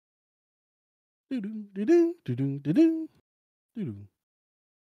Doo-doo, doo-doo, doo-doo, doo-doo, doo-doo.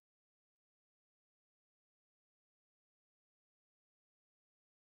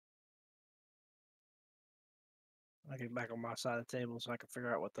 I get back on my side of the table so I can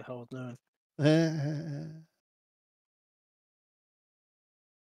figure out what the hell is doing.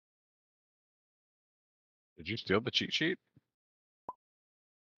 Did you steal the cheat sheet?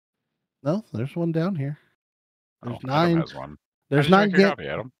 No, there's one down here. There's Oh, Adam 9. has one. How There's did you 9 make your copy,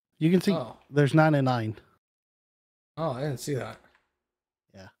 Adam? You can see Oh. there's 9 and 9. Oh, I didn't see that.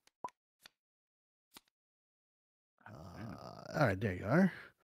 Yeah. All right, there you are.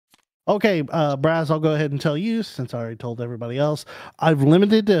 Okay, Braz, I'll go ahead and tell you, since I already told everybody else, I've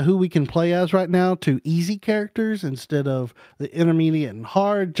limited who we can play as right now to easy characters instead of the intermediate and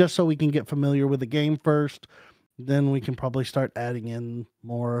hard, just so we can get familiar with the game first. Then we can probably start adding in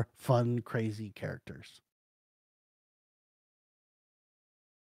more fun, crazy characters.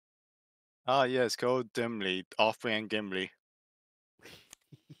 Ah, yes, go Dimly, Offrey and Gimli.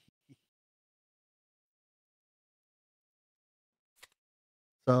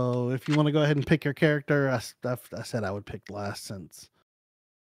 So if you want to go ahead and pick your character, I said I would pick last since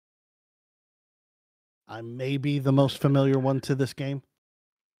I may be the most familiar one to this game.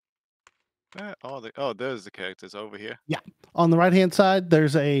 There's the characters over here. Yeah. On the right-hand side,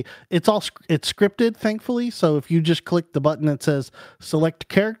 there's it's scripted, thankfully. So if you just click the button that says select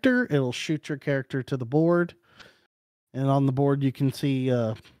character, it'll shoot your character to the board. And on the board, you can see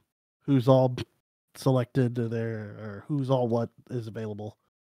who's all selected there, or who's all what is available.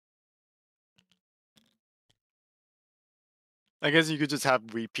 I guess you could just have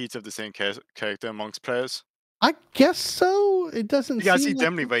repeats of the same character amongst players. I guess so. It doesn't You guys see seem like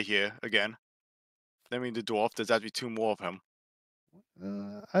Dimly right here again. I mean, the dwarf, there's actually 2 more of him.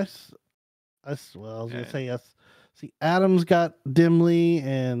 I was gonna say yes. See, Adam's got Dimly,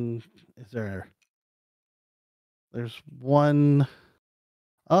 and there's one.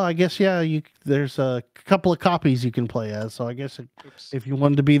 Oh, I guess yeah. There's a couple of copies you can play as. So I guess if you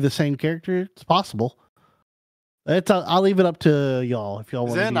wanted to be the same character, it's possible. I'll leave it up to y'all if y'all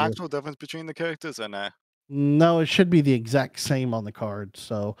want. Is there an actual difference between the characters or not? No, it should be the exact same on the card.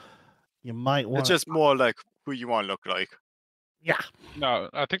 So you might want. It's just more like who you want to look like. Yeah. No,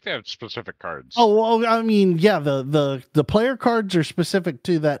 I think they have specific cards. Oh, well, I mean, yeah, the player cards are specific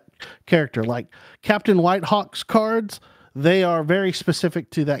to that character. Like Captain Whitehawk's cards, they are very specific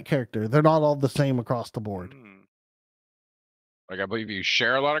to that character. They're not all the same across the board. Like, I believe you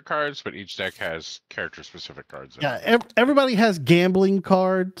share a lot of cards, but each deck has character-specific cards. Yeah, everybody has gambling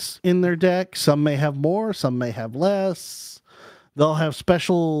cards in their deck. Some may have more, some may have less. They'll have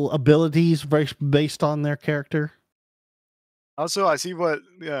special abilities based on their character. Also, I see what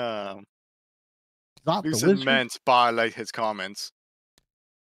Lucid meant by like his comments.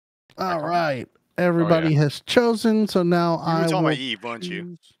 All right, everybody has chosen, so now you were talking about Eve, weren't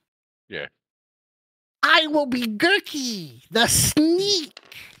you? Yeah. I will be Gurky, the sneak.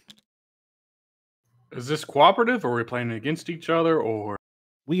 Is this cooperative, or are we playing against each other, or?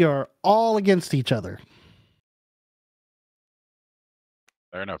 We are all against each other.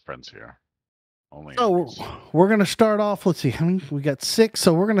 There are no friends here. Only. So we're going to start off. Let's see. We got 6.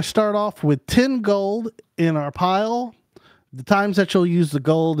 So we're going to start off with 10 gold in our pile. The times that you'll use the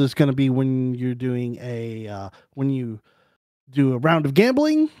gold is going to be when you're doing when you do a round of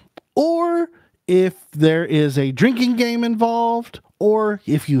gambling, or if there is a drinking game involved, or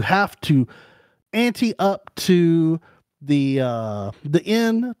if you have to ante up to the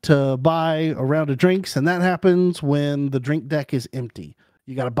inn to buy a round of drinks, and that happens when the drink deck is empty.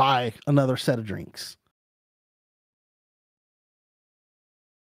 You got to buy another set of drinks.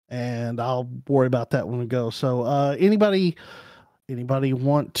 And I'll worry about that when we go. So anybody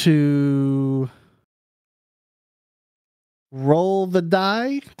want to roll the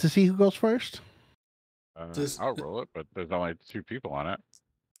die to see who goes first? I'll roll it, but there's only 2 people on it.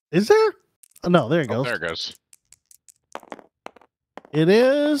 Is there? Oh, no, there it goes. There it goes. It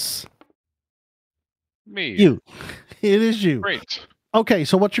is me. You. It is you. Great. Okay,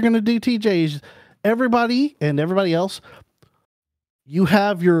 so what you're going to do, TJ, is everybody and everybody else, you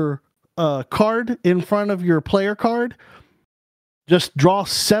have your card in front of your player card. Just draw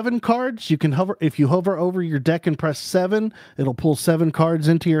 7 cards. You can hover. If you hover over your deck and press 7, it'll pull 7 cards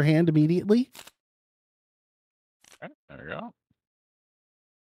into your hand immediately. Okay, there you go.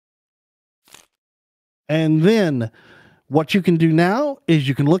 And then what you can do now is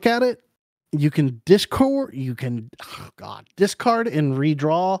you can look at it. You can discard and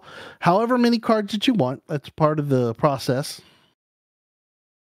redraw however many cards that you want. That's part of the process.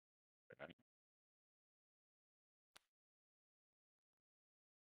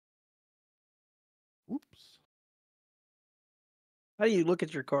 How do you look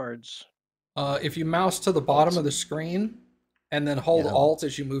at your cards? If you mouse to the bottom of the screen and then hold Yeah. Alt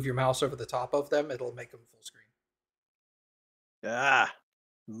as you move your mouse over the top of them, it'll make them full screen. Ah,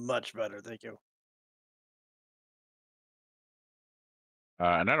 much better. Thank you.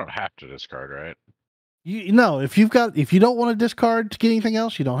 And I don't have to discard, right? You know, if you don't want to discard to get anything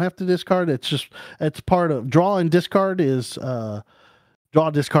else, you don't have to discard. It's part of draw and discard is draw,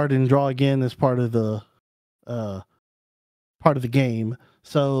 discard, and draw again is part of the game.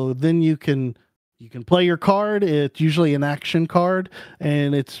 So then you can play your card. It's usually an action card,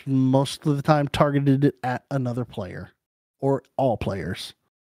 and it's most of the time targeted at another player or all players.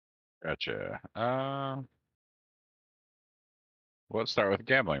 Gotcha. Let's start with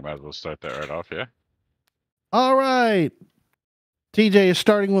gambling. Might as well start that right off, yeah? All right. TJ is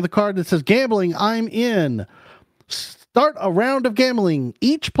starting with a card that says gambling. I'm in. Start a round of gambling.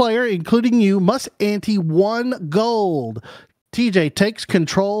 Each player, including you, must ante 1 gold. TJ takes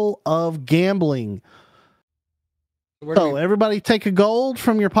control of gambling. So everybody take a gold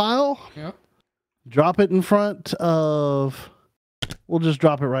from your pile. Yeah. Drop it in front of... We'll just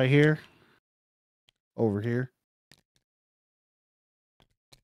drop it right here. Over here.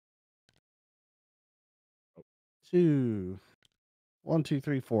 One, two,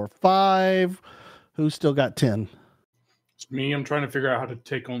 three, four, 5. Who's still got 10? It's me. I'm trying to figure out how to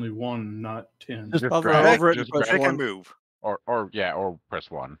take only 1, not 10. Just Hover grab over it and just push grab- Pick and one. move. or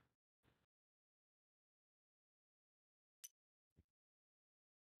press 1.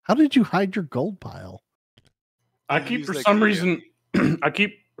 How did you hide your gold pile? I You keep, use for like some the, reason, I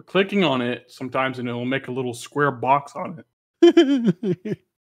keep clicking on it sometimes and it'll make a little square box on it.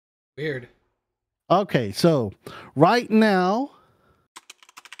 Weird. Okay, so right now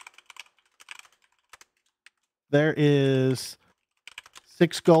there is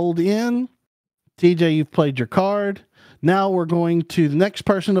 6 gold in. TJ, you've played your card. Now we're going to the next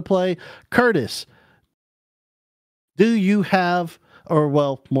person to play. Curtis, do you have, or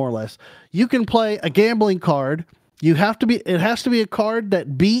well, more or less, you can play a gambling card. It has to be a card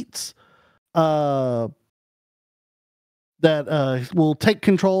that beats, that will take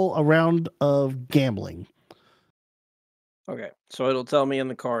control a round of gambling. Okay, so it'll tell me in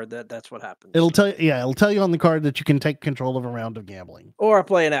the card that that's what happens. It'll tell you on the card that you can take control of a round of gambling. Or I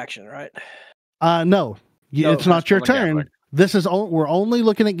play an action, right? No, No, it's not your just on the turn. gambling. This is we're only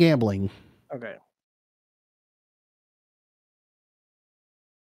looking at gambling. Okay.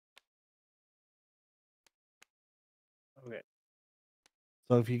 Okay.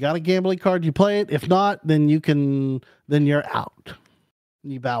 So if you got a gambling card, you play it. If not, then you're out.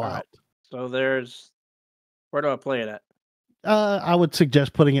 You bow All right. out. So there's. Where do I play it at? I would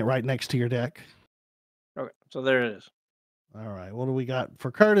suggest putting it right next to your deck. Okay, so there it is. All right, what do we got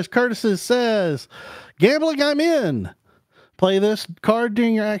for Curtis? Curtis says, gambling, I'm in. Play this card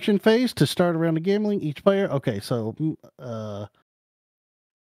during your action phase to start a round of gambling. Each player. Okay, so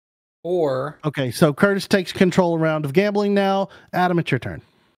so Curtis takes control of a round of gambling now. Adam, it's your turn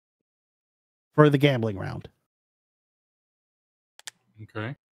for the gambling round.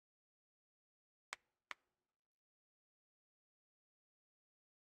 Okay.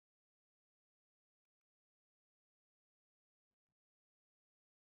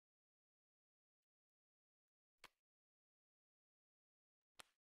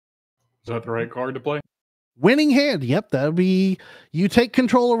 Is that the right card to play? Winning hand. Yep, that would be you take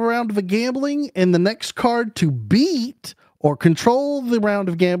control of a round of a gambling, and the next card to beat or control the round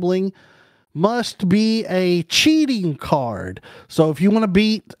of gambling must be a cheating card. So if you want to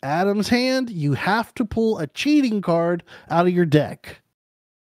beat Adam's hand, you have to pull a cheating card out of your deck.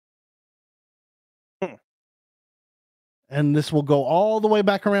 And this will go all the way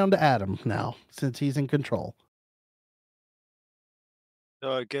back around to Adam now, since he's in control.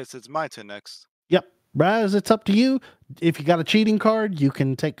 So I guess it's my turn next. Yep. Braz, it's up to you. If you got a cheating card, you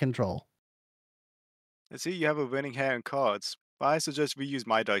can take control. Let's see, you have a winning hand and cards. But I suggest we use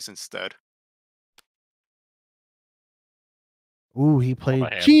my dice instead. Ooh, he played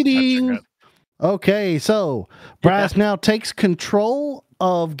my hands touching cheating. it. Okay, so Brass now takes control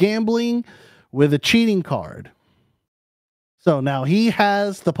of gambling with a cheating card. So now he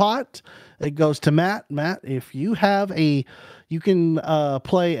has the pot. It goes to Matt. Matt, if you have you can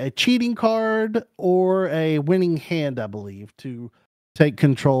play a cheating card or a winning hand, I believe, to take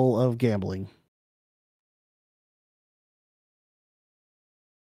control of gambling.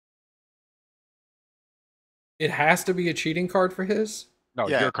 It has to be a cheating card for his? No,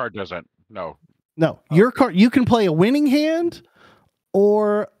 Yeah. your card doesn't. No. No, your card. You can play a winning hand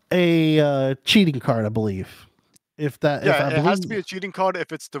or a cheating card, I believe. If that, Yeah, if I it has to believe- be a cheating card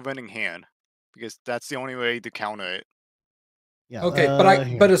if it's the winning hand. Because that's the only way to counter it. Yeah. Okay,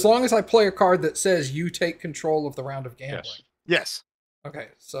 here. but as long as I play a card that says you take control of the round of gambling. Yes. Yes. Okay,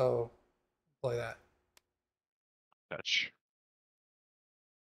 so play that. Touch.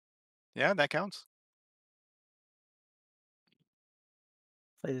 Yeah, that counts.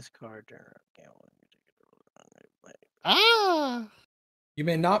 Play this card during gambling. Ah. You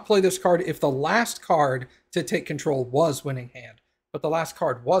may not play this card if the last card to take control was winning hand, but the last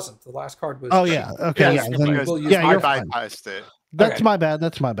card wasn't. The last card was. Oh yeah. Okay. Yes, Yeah. Then, because we'll use yeah. I You're fine. bypassed it. That's Okay. my bad.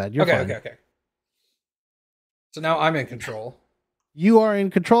 That's my bad. You're fine. Okay. So now I'm in control. You are in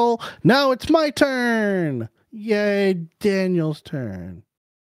control. Now it's my turn. Yay, Daniel's turn.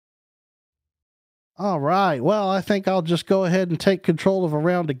 All right. Well, I think I'll just go ahead and take control of a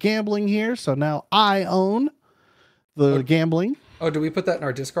round of gambling here. So now I own the gambling. Oh, do we put that in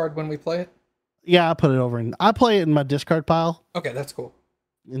our discard when we play it? Yeah, I put it over in. I play it in my discard pile Okay, that's cool.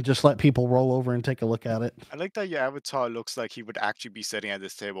 and just let people roll over and take a look at it. I like that your avatar looks like he would actually be sitting at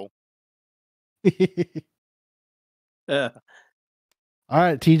this table. Yeah. All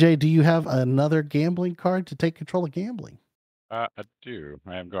right, TJ, do you have another gambling card to take control of gambling? I do.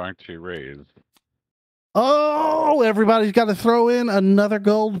 I am going to raise. Oh, everybody's got to throw in another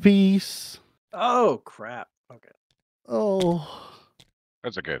gold piece. Oh crap. Okay. Oh,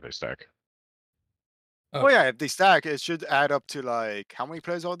 That's okay. They stack. Oh. Oh yeah, if they stack, it should add up to like how many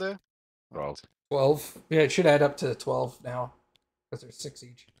players are there? 12. 12. Yeah, it should add up to 12 now because there's 6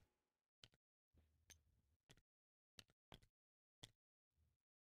 each.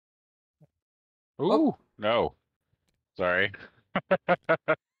 Ooh, no. Sorry.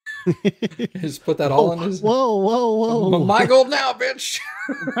 Just put that all in his. Whoa, whoa, whoa. My gold now, bitch.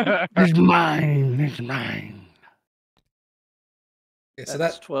 It's mine. It's mine. Okay, so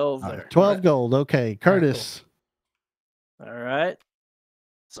That's that 12 All there. right, 12 gold. Okay, Curtis. All right.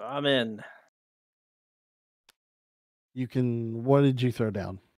 So I'm in. You can. What did you throw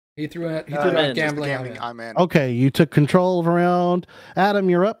down? he threw out. He I'm threw in. out Just gambling. Gambling, I'm in. I'm in. Okay, you took control of a round. Adam,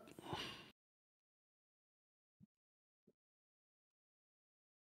 you're up.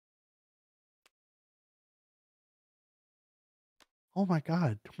 Oh my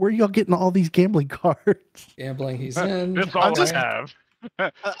God, where are y'all getting all these gambling cards? Gambling. He's in. That's I'm all just- I have.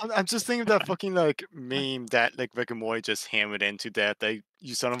 I'm just thinking of that fucking like meme that like Rick and Morty just hammered into death. Like,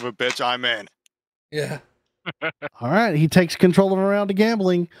 you son of a bitch, I'm in. Yeah. All right, he takes control of a round of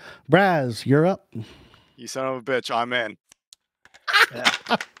gambling. Braz, you're up. You son of a bitch, I'm in.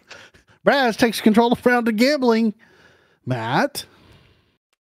 Braz takes control of a round of gambling. Matt.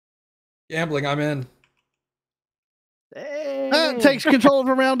 Gambling. I'm in. Matt takes control of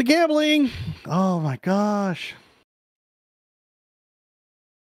a round of gambling. Oh my gosh.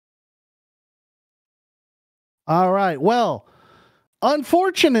 All right. Well,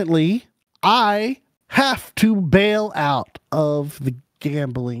 unfortunately, I have to bail out of the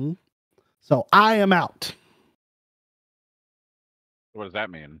gambling. So I am out. What does that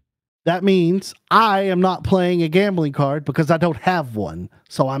mean? That means I am not playing a gambling card because I don't have one.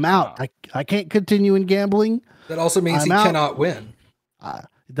 So I'm out. Oh. I can't continue in gambling. That also means I'm he out. cannot win.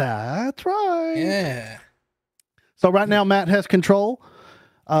 That's right. Yeah. So right now, Matt has control.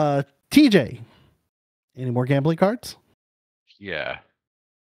 TJ, any more gambling cards? Yeah.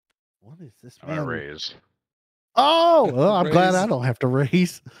 What is this, I'm gonna man? raise. Oh, well, I'm glad Raise. I don't have to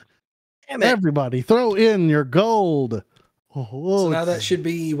raise. Damn it. Everybody, throw in your gold. Oh, So now that should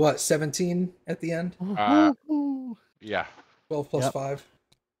be what, 17 at the end? Yeah. 12 plus Yep. 5.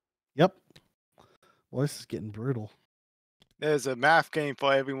 Yep. Well, this is getting brutal. There's a math game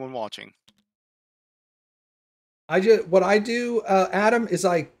for everyone watching. What I do, Adam, is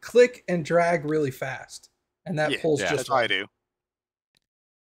I click and drag really fast, and that Yeah, pulls yeah, just That's what I right. do.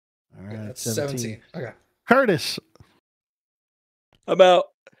 All Okay, right, that's 17. Okay. Curtis. I'm out.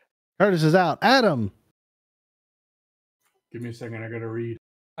 Curtis is out. Adam. Give me a second. I gotta read.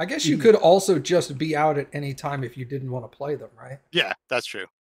 I guess you could also just be out at any time if you didn't want to play them, right? Yeah, that's true.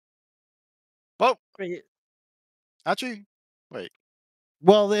 Well, Wait, actually, wait.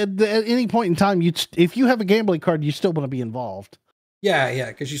 Well, at any point in time, if you have a gambling card, you still want to be involved. Yeah,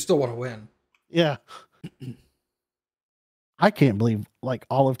 because you still want to win. Yeah. I can't believe like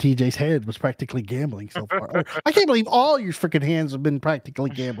all of TJ's head was practically gambling so far. Or, I can't believe all your freaking hands have been practically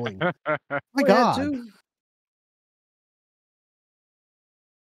gambling. My yeah, God. too.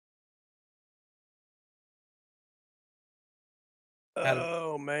 Adam.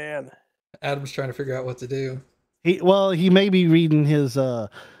 Oh man. Adam's trying to figure out what to do. He may be reading his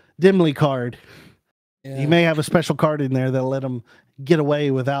Dimly card. Yeah. He may have a special card in there that'll let him get away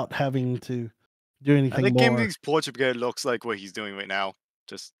without having to do I anything think more. Gambling's Portugal looks like what he's doing right now.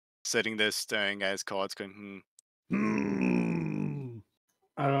 Just sitting there staring at his cards going,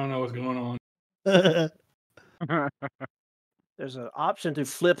 I don't know what's going on. There's an option to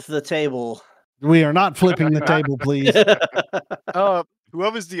flip the table. We are not flipping the table, please.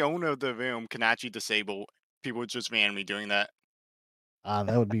 Whoever's the owner of the room can actually disable people just randomly doing that.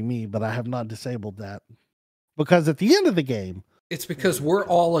 That would be me, but I have not disabled that. Because at the end of the game, It's because we're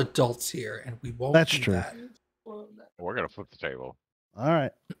all adults here, and we won't. That's do true. that. We're gonna flip the table. all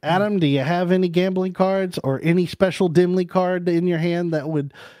right. Adam, do you have any gambling cards or any special dimly card in your hand that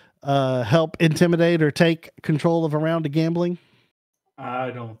would help intimidate or take control of a round of gambling? I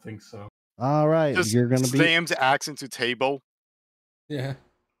don't think so. All right. Just You're going to be slams axe into table. Yeah.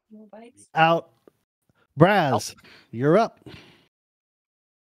 out. Braz, you're up.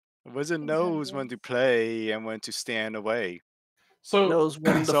 Wizard knows when to play and when to stand away. So Knows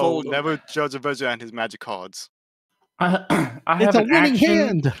when to So fold. never judge a wizard and his magic cards. I It's have a an winning action.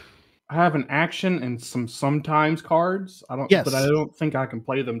 hand. I have an action and some sometimes cards. I don't. Yes. But I don't think I can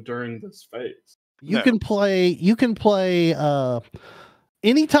play them during this phase. You No. can play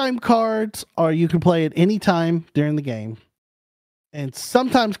anytime cards, or you can play at any time during the game. And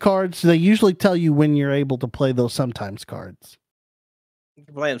sometimes cards, they usually tell you when you're able to play those sometimes cards. You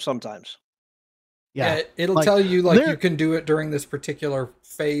can play them sometimes. Yeah. It'll like, tell you like there- you can do it during this particular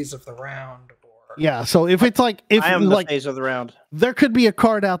phase of the round. Or Yeah. So if it's like, if I am the like, phase of the round. there could be a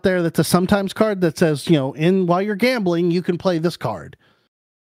card out there that's a sometimes card that says, while you're gambling, you can play this card.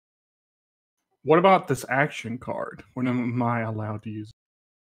 What about this action card? When am I allowed to use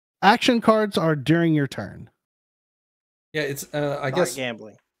it? Action cards are during your turn. Yeah, it's I Not guess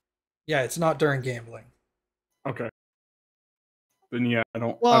gambling. yeah, it's not during gambling. Okay. Then yeah, I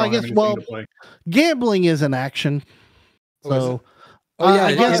don't. Well, I I don't have guess- anything well, to play. Gambling is an action. Oh, is So it? Oh yeah,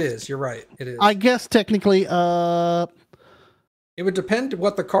 I guess- it is. You're right. It is. I guess technically, It would depend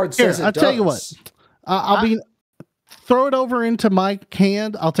what the card Here, says. It I'll tell you what. does. I'll be throw it over into my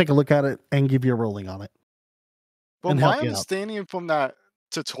hand. I'll take a look at it and give you a ruling on it. From And my help you out. understanding from that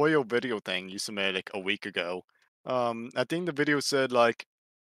tutorial video thing you submitted like a week ago, I think the video said like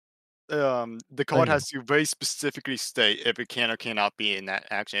the card you has to very specifically state if it can or cannot be in that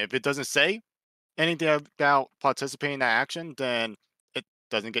action. If it doesn't say anything about participating in that action, then it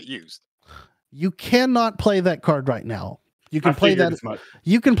doesn't get used. You cannot play that card right now. You can I play figured that. as much.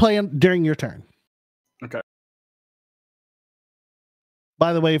 You can play it during your turn. Okay.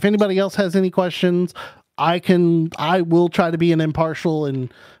 By the way, if anybody else has any questions, I will try to be an impartial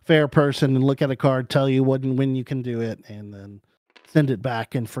and fair person and look at a card, tell you what and when you can do it, and then send it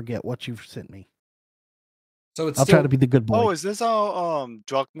back and forget what you've sent me. So it's I'll still, try to be the good boy. Oh, is this all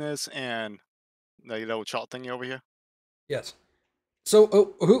drunkenness and the little chart thing over here? yes. So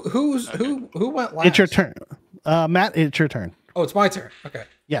Okay. who went last? It's your turn. Matt, it's your turn. Oh, it's my turn. Okay.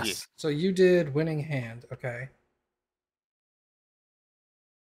 Yes. Yeah. So you did winning hand. Okay.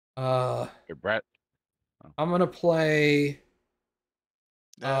 Hey, Brett. I'm gonna play.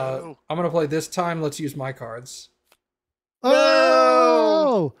 No. I'm gonna play this time. Let's use my cards.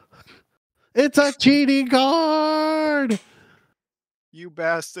 Oh, it's a cheating card. You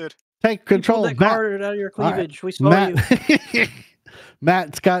bastard. Take You pulled control. that Matt, card out of your All right. cleavage. We saw you. Matt,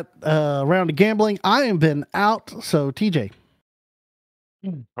 Matt's got a round of gambling. I have been out. So TJ.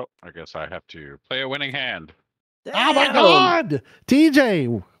 Oh, I guess I have to play a winning hand. Oh my Damn. God,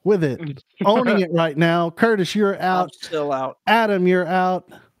 TJ with it, owning it right now. Curtis, you're I'm out. still out. Adam, you're out.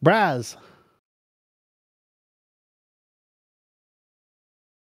 Braz.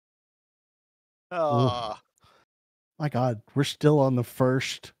 My God, we're still on the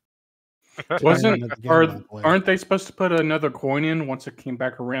first. Wasn't Tournament of gambling play. aren't they supposed to put another coin in once it came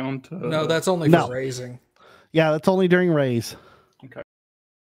back around to No, that's only No. for raising. Yeah, that's only during raise.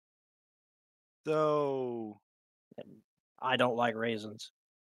 So I don't like raisins.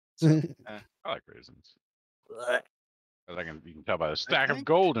 I like raisins. Blech. As you can tell by the stack of think-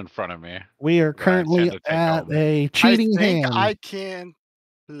 gold in front of me. We are I currently tend to take at all. a cheating I think hand. I can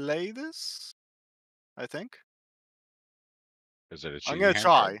play this. I think. Is it a I'm cheating gonna hand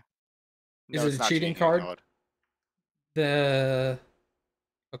try. card? Is No, it it's a not cheating hand card? The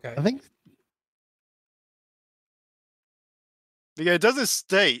okay. I think Yeah, it doesn't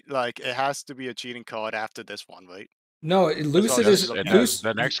state like it has to be a cheating card after this one, right? No, Lucid is Yes, It Lucid- does.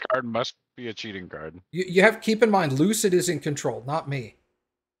 The next card must be a cheating card. You have to keep in mind, Lucid is in control, not me.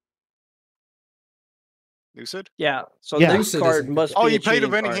 Lucid? Yeah. So Yeah. this Lucid card isn't- must Oh, be you a played a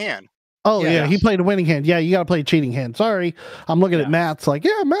cheating winning card. hand. Oh Yeah. yeah, he played a winning hand. Yeah, you got to play a cheating hand. Sorry, I'm looking at Yeah. Matt's. Like,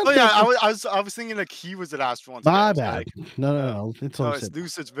 yeah, Matt. Oh yeah, I was thinking like he was the last one. to go, My so, bad. like, No. It's no, Lucid. it's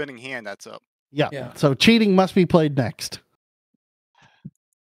Lucid's winning hand. That's up. Yeah. Yeah. So cheating must be played next.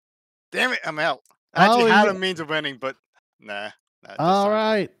 Damn it, I'm out. I Oh, actually had yeah. a means of winning, but nah. That All sounds-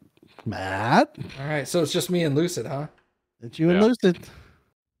 right, Matt. All right, so it's just me and Lucid, huh? It's you and Yeah. Lucid.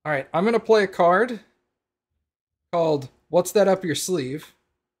 All right, I'm gonna play a card called "What's That Up Your Sleeve,"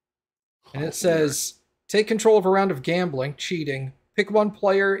 and it says, "Take control of a round of gambling, cheating. Pick one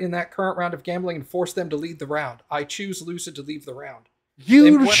player in that current round of gambling and force them to lead the round. I choose Lucid to leave the round.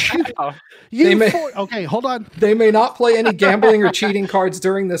 You, What sh- the hell? you. They may- Okay, hold on. They may not play any gambling or cheating cards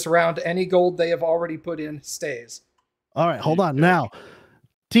during this round. Any gold they have already put in stays." All right, hold You on. dick. Now,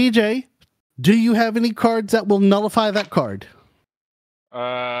 TJ, do you have any cards that will nullify that card?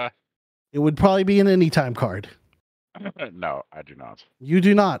 It would probably be an anytime card. No, I do not. You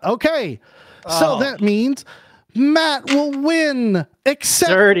do not. Okay. So Oh. that means Matt will win,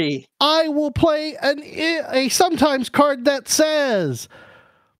 except Dirty. I will play a sometimes card that says,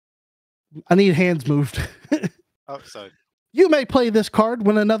 I need hands moved. Oh, so You may play this card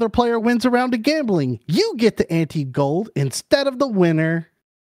when another player wins a round of gambling. You get the anti-gold instead of the winner.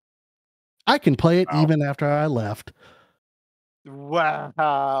 I can play it Wow. even after I left.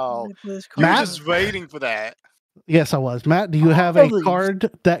 wow. Let me play this You were Matt? just waiting for that. Yes, I was. Matt, do you have a Holy card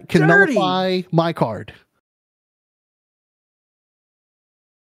that can dirty. nullify my card?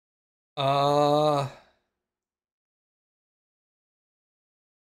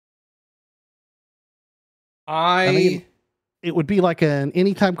 I mean, It would be like an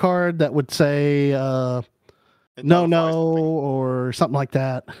anytime card that would say It no, nullifies no, something. or something like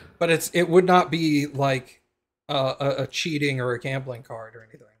that. but it would not be like a cheating or a gambling card or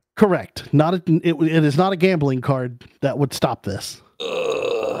anything. Correct. It is not a gambling card that would stop this.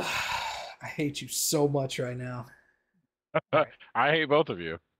 Ugh, I hate you so much right now. I hate both of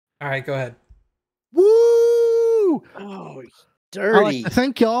you. All right, go ahead. Woo! Oh, I like dirty. to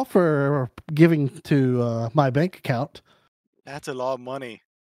thank y'all for giving to my bank account. That's a lot of money.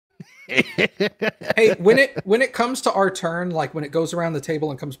 Hey, when it comes to our turn, like when it goes around the table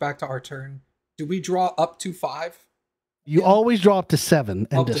and comes back to our turn, do we draw up to 5? You always draw up to 7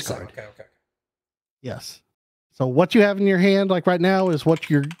 and Up to discard. 7. Okay. Yes. So what you have in your hand, like right now, is what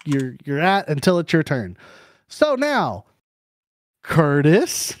you're at until it's your turn. So now,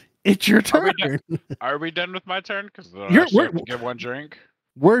 Curtis, it's your Are we turn. Are we done with my turn? Because I You're- still we're- have to get one drink.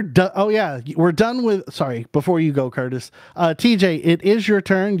 We're done. Oh yeah, we're done with. Sorry, before you go, Curtis. TJ, it is your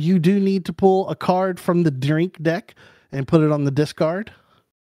turn. You do need to pull a card from the drink deck and put it on the discard.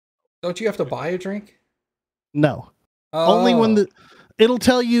 Don't you have to buy a drink? No, only when Oh. it'll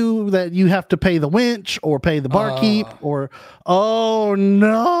tell you that you have to pay the winch or pay the barkeep Oh. or. Oh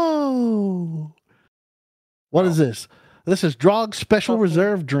no! What is this? This is Drog's Special Shuffle.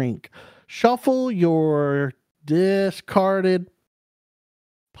 Reserve Drink. Shuffle your discarded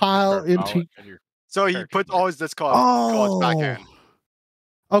pile Start into. ballot and your So he Character puts deck. all his cards back Oh. in.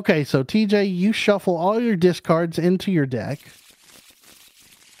 Okay, so TJ, you shuffle all your discards into your deck.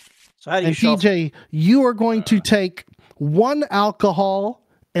 So how do you And shuffle? TJ, you are going to take 1 alcohol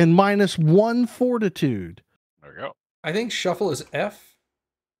and -1 fortitude. There we go. I think shuffle is F.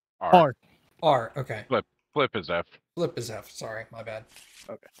 R. R. Okay. Flip is F. Flip is F. Sorry, my bad.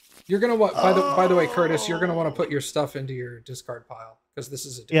 Okay. You're gonna want. By the way, Curtis, you're gonna want to put your stuff into your discard pile because this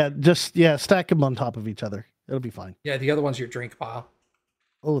is a. Yeah, stack them on top of each other. It'll be fine. Yeah, the other one's your drink pile.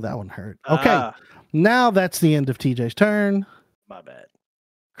 Oh, that one hurt. Okay, Ah, now that's the end of TJ's turn. my bad.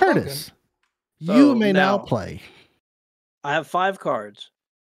 Curtis, So you may now now- play. I have 5 cards,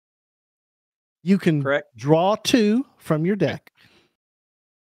 You can correct? draw 2 from your deck.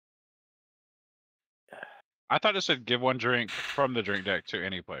 I thought it said give one drink from the drink deck to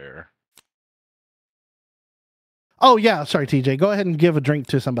any player. Oh yeah, sorry TJ. Go ahead and give a drink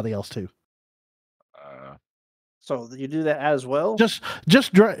to somebody else too. So you do that as well?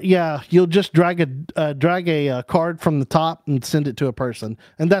 You'll just drag a card from the top and send it to a person,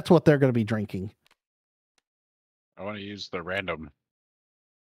 and that's what they're going to be drinking. I want to use the random.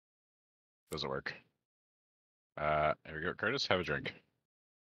 Doesn't work. Here we go, Curtis. Have a drink.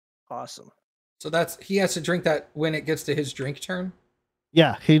 Awesome. So he has to drink that when it gets to his drink turn.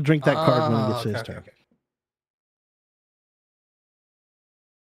 Yeah, he'd drink that card when it gets to his okay, turn. okay.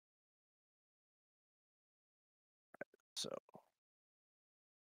 So,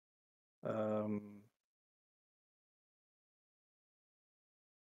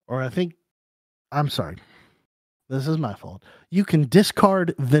 Or I think, I'm sorry, this is my fault. You can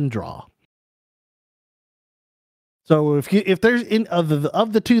discard then draw. So if there's of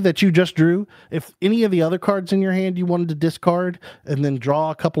the 2 that you just drew, if any of the other cards in your hand you wanted to discard and then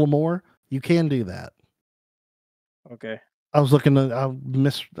draw a couple more, you can do that. okay. I was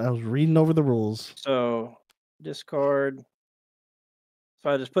reading over the rules. So discard. So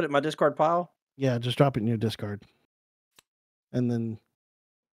I just put it in my discard pile. Yeah, just drop it in your discard. And then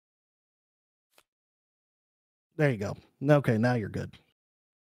there you go. Okay, now you're good.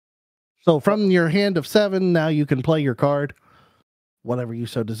 So from your hand of 7, now you can play your card, whatever you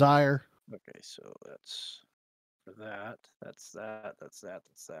so desire. Okay, so that's for that. That's that. That's that.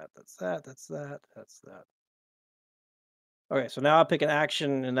 That's that. That's that. That's that. That's that. Okay, so now I pick an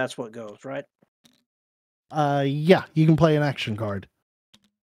action, and that's what goes, right? Yeah, you can play an action card.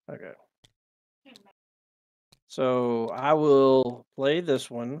 Okay. So I will play this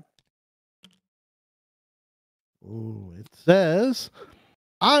one. Ooh, it says,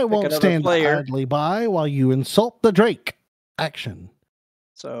 I won't another stand player. idly by while you insult the Drake. Action.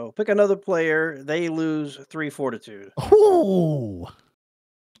 So pick another player. They lose 3 fortitude. Ooh.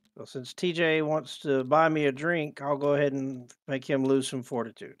 So since TJ wants to buy me a drink, I'll go ahead and make him lose some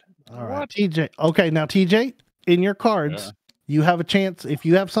fortitude. All right, TJ. Okay, now TJ, in your cards, you have a chance. If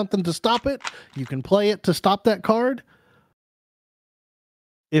you have something to stop it, you can play it to stop that card.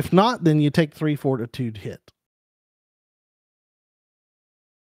 If not, then you take 3 fortitude hit.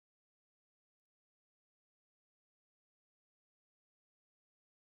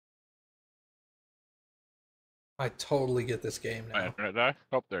 I totally get this game My now. internet die?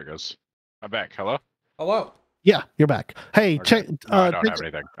 Oh, there it goes. I'm back. Hello? Hello. Yeah, you're back. Hey, Okay. check. No, I don't have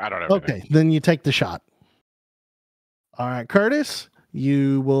anything. I don't have anything. Okay, then you take the shot. All right, Curtis,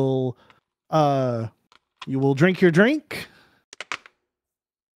 you will drink your drink.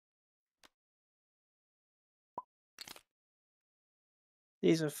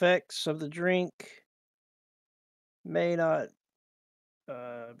 These effects of the drink may not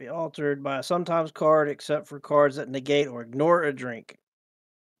be altered by a sometimes card except for cards that negate or ignore a drink.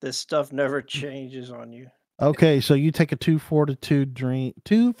 This stuff never changes on you. Okay, so you take a 2 fortitude drink,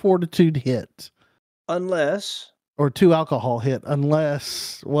 2 fortitude hit, Unless or 2 alcohol hit,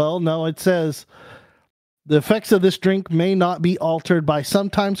 unless, well, no, it says the effects of this drink may not be altered by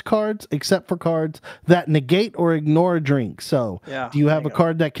sometimes cards except for cards that negate or ignore a drink. So, yeah. do you have a hang on.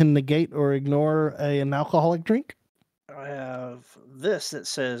 card that can negate or ignore an alcoholic drink? I have this that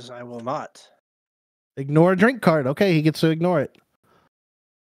says I will not. Ignore a drink card. Okay, he gets to ignore it.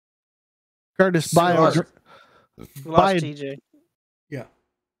 Curtis, So buy a lost. drink. We Buy lost a- TJ. Yeah.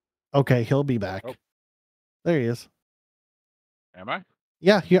 Okay, he'll be back. Oh. There he is. Am I?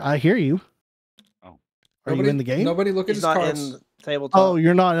 Yeah, I hear you. Oh. Are you in the game? Nobody look at He's his not cards. in tabletop. Oh,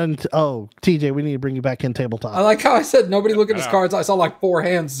 you're not in. TJ, we need to bring you back in tabletop. I like how I said nobody look at his Yeah. cards. I saw like 4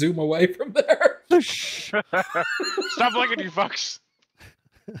 hands zoom away from there. Shh. Stop looking, you fucks.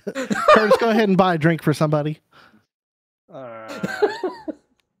 Curtis, go ahead and buy a drink for somebody.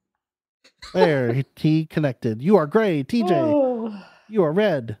 There, he connected. You are gray, TJ. You are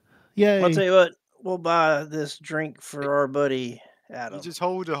red. Yay. I'll tell you what. We'll buy this drink for our buddy Adam. You just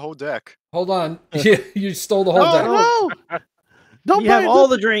hold the whole deck. Hold on. You stole the whole deck. Oh, no. Don't You buy have it. all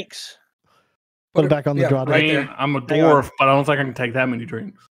the drinks. Put it back on the draw I deck. mean, there. I'm a Hang on. dwarf, but I don't think I can take that many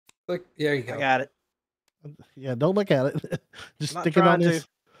drinks. Click. There you I go. got it. Yeah, don't look at it. Just Not stick it on trying his.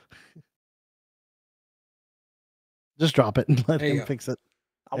 Just drop it and let There you him go. fix it.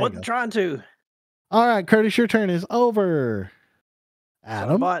 I There you wasn't go. trying to. All right, Curtis, your turn is over. So I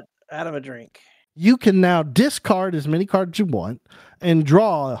Adam, bought Adam a drink. you can now discard as many cards you want and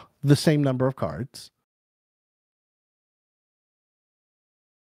draw the same number of cards.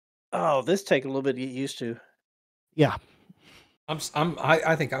 Oh, this take a little bit to get used to. Yeah.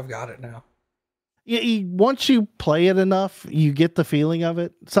 I think I've got it now. Once you play it enough, you get the feeling of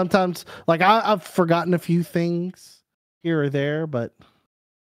it. Sometimes, like I've forgotten a few things here or there, but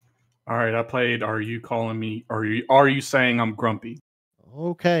All right, I played. Are you calling me? Are you saying I'm grumpy?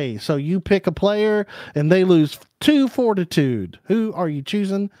 okay. So you pick a player and they lose 2 fortitude. Who are you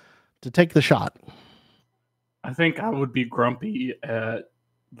choosing to take the shot? I think I would be grumpy at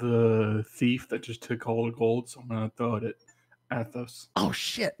the thief that just took all the gold, so I'm gonna throw it at Athos. Oh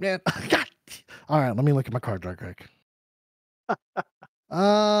shit, man! God. All right, let me look at my card real quick.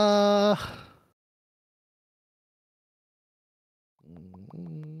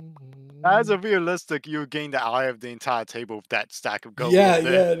 As a realistic, you gain the eye of the entire table with that stack of gold. Yeah, right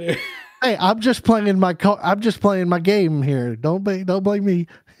there. yeah, dude. Hey, I'm just playing my game here. Don't blame me.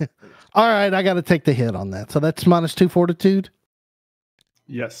 All right, I got to take the hit on that. So that's minus 2 fortitude.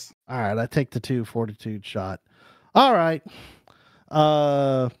 Yes. All right, I take the 2 fortitude shot. All right.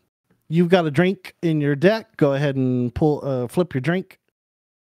 You've got a drink in your deck. Go ahead and flip your drink.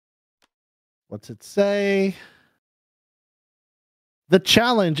 What's it say? The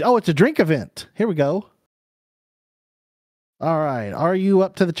challenge. Oh, it's a drink event. Here we go. All right. Are you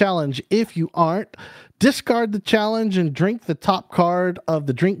up to the challenge? If you aren't, discard the challenge and drink the top card of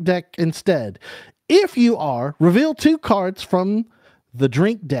the drink deck instead. If you are, reveal 2 cards from the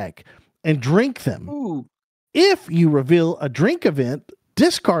drink deck and drink them. Ooh. If you reveal a drink event,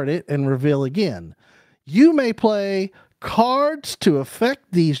 discard it and reveal again. You may play cards to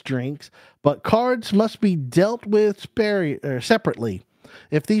affect these drinks, but cards must be dealt with separately.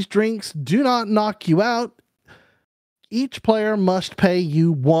 If these drinks do not knock you out, each player must pay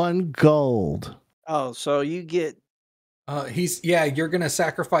you 1 gold. Oh, so you get You're gonna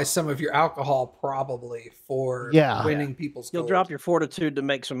sacrifice some of your alcohol probably for winning people's you'll gold. drop your fortitude to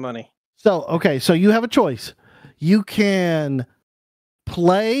make some money. So, okay, so you have a choice. You can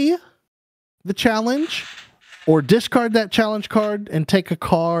play the challenge or discard that challenge card and take a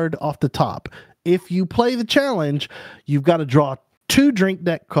card off the top. If you play the challenge, you've got to draw 2 drink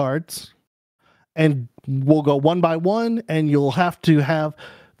deck cards, and we'll go one by one, and you'll have to have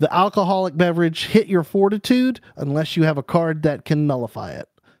the alcoholic beverage hit your fortitude unless you have a card that can nullify it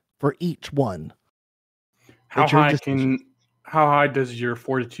for each one. How It's your high decision. how high does your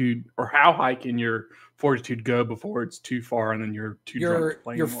fortitude, or how high can your fortitude go before it's too far and then you're too drunk to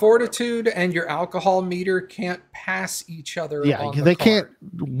play Your anymore, fortitude and your alcohol meter can't pass each other. Yeah, on the they card.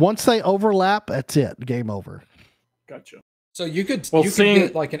 can't. Once they overlap, that's it. Game over. Gotcha. So you could Well, could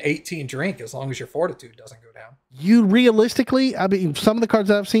get like an 18 drink as long as your fortitude doesn't go down. You realistically, I mean, some of the cards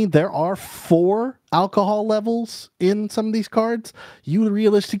that I've seen, there are 4 alcohol levels in some of these cards. You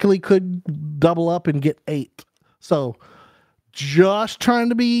realistically could double up and get 8. So just trying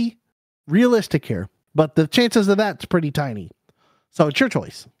to be realistic here, but the chances of that's pretty tiny. So it's your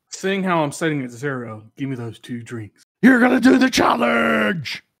choice. Seeing how I'm setting at 0, give me those 2 drinks. You're going to do the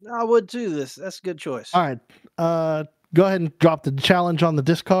challenge. I would too. That's a good choice. All right. Go ahead and drop the challenge on the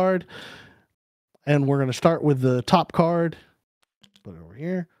discard. And we're going to start with the top card. Put it over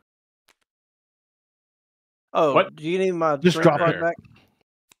here. Oh, What? do you need my Just drink drop card it. back?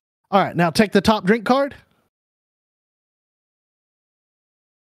 All right. Now take the top drink card.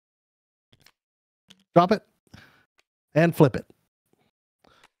 Drop it. And flip it.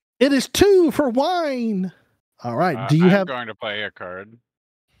 It is 2 for wine. All right. Do you I'm have... going to play a card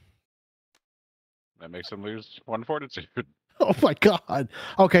that makes him lose 1 fortitude. Oh my God.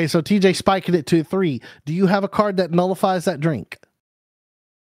 Okay, so TJ spiking it to 3. Do you have a card that nullifies that drink?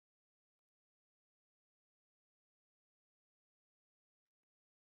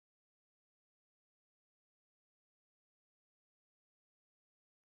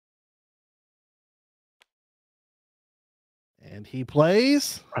 And he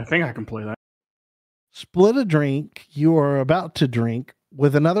plays. I think I can play that. Split a drink you are about to drink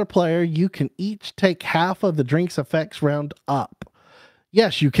with another player. You can each take half of the drink's effects round up.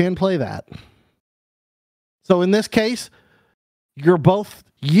 Yes, you can play that. So in this case,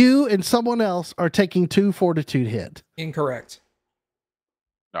 you and someone else are taking 2 fortitude hit. Incorrect.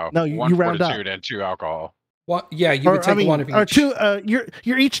 No, one you round up. fortitude and 2 alcohol. What? Yeah, you would take one of each. Or 2.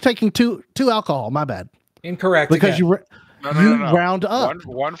 You're each taking two alcohol. My bad. Incorrect. Because again. No. round up.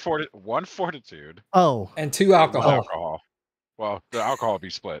 One fortitude. Oh, and 2 1 alcohol. alcohol. Well, the alcohol would be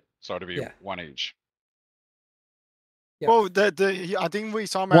split, so it'd be Yeah. 1 each. Yep. Well, I think we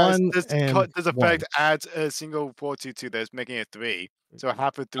saw this effect one. adds a single fortitude to this, making it 3. So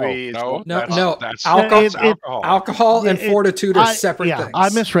half of 3 is no, one. that's Alcohol- alcohol. Alcohol and Yeah, fortitude are separate yeah, things. I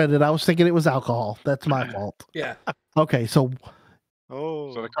misread it. I was thinking it was alcohol. That's my fault. Yeah. Okay, so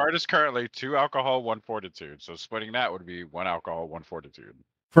Oh, So the card is currently 2 alcohol, 1 fortitude. So splitting that would be 1 alcohol, 1 fortitude.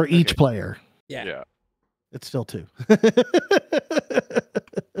 for each Okay. player, Yeah. Yeah. it's still 2.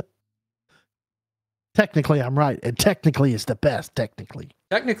 Technically, I'm right, and technically is the best. Technically,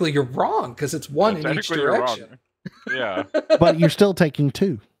 Technically, you're wrong because it's 1 in each Technically, you're wrong. direction. Yeah. but you're still taking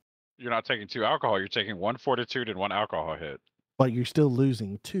 2. You're not taking 2 alcohol. You're taking 1 fortitude and 1 alcohol hit. But you're still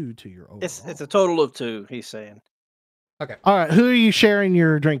losing 2 to your overall. It's a total of 2. He's saying. All right, who are you sharing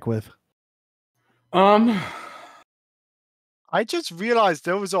your drink with? I just realized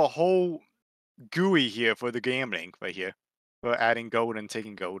there was a whole GUI here for the gambling right here, for adding gold and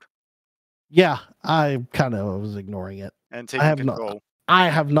taking gold Yeah, I kind of was ignoring it. and I taking have not. control. I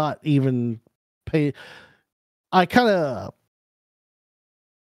have not even paid. I kind of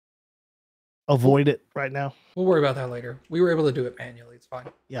avoid it right now. We'll worry about that later. We were able to do it manually. It's fine.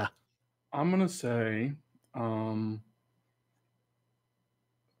 I'm gonna say,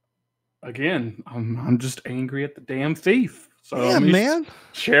 again, I'm just angry at the damn thief. So Yeah, let me man.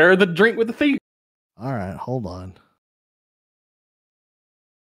 share the drink with the thief. All right, hold on.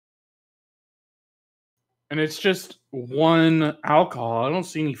 And it's just 1 alcohol. I don't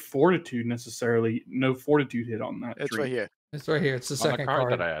see any fortitude necessarily. No fortitude hit on that. It's drink. right here. It's right here. It's the On the second card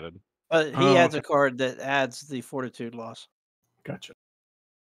card. that I added. But he Oh, adds a okay. card that adds the fortitude loss. Gotcha.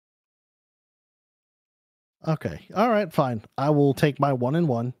 Okay. All right, fine. I will take my 1 and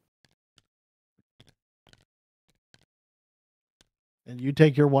 1. And you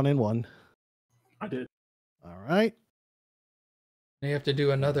take your 1 and 1. I did. All right. Now you have to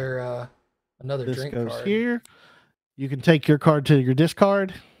do another This drink goes card. here. You can take your card to your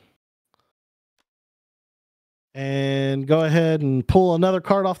discard. And go ahead and pull another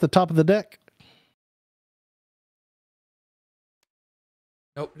card off the top of the deck.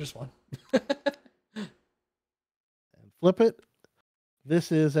 Nope, just one. And flip it.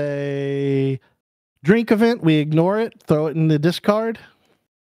 This is a drink event. We ignore it. Throw it in the discard.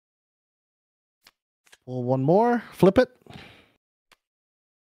 Pull one more. Flip it.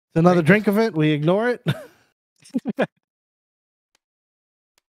 It's another drink event. We ignore it.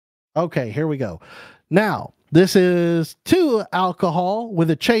 Okay, here we go. Now, this is 2 alcohol with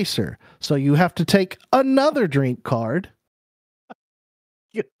a chaser. So you have to take another drink card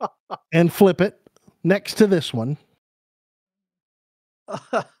and flip it next to this one.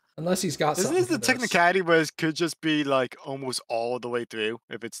 Unless he's got Isn't something. this the for this. technicality where it could just be like almost all the way through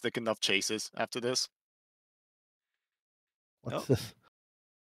if it's thick enough chases after this? What's this?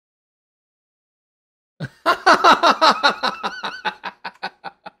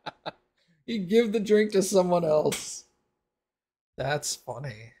 You give the drink to someone else. That's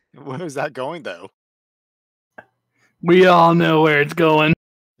funny. Where is that going though? We all know where it's going.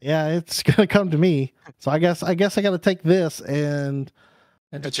 Yeah, it's gonna come to me. So I guess I got to take this, and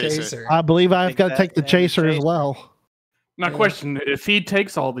And A a chaser. chaser. I believe I've Take got to that take the and the chaser as chaser. well. Now, Yeah. question: if he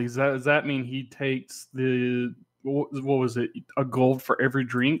takes all these, does that mean he takes the what was it? A gold for every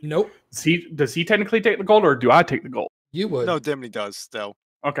drink? Nope. Does he technically take the gold, or do I take the gold? You would. No, Dimly does still.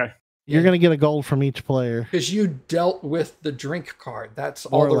 Okay. You're gonna get a gold from each player. Because you dealt with the drink card. That's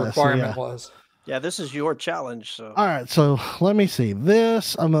More all or the less, requirement yeah. was. Yeah, this is your challenge. So All right, so let me see.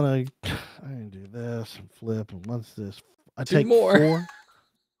 This I'm gonna do this and flip. And what's this? I 2 take more. 4.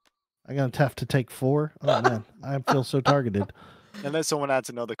 I'm gonna have to take 4. Oh man, I feel so targeted. Unless someone adds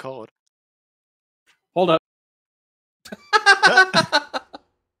another card. Hold up.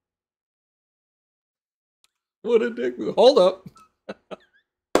 What a dick move. Hold up.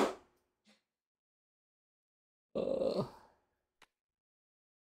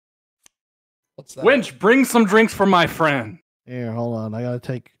 What's that? Winch, bring some drinks for my friend. Here, hold on. I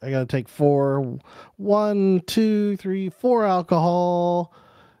gotta take 4. 1, 2, 3, 4 alcohol.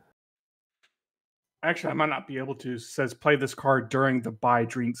 Actually, I might not be able to. It says play this card during the buy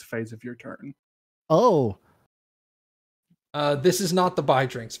drinks phase of your turn. Oh, This is not the buy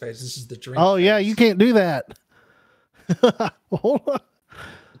drinks phase. This is the drink. oh yeah, phase. you can't do that. Hold on.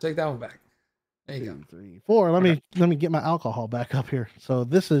 Take that one back. There you 2, 3, 4. Let me get my alcohol back up here. So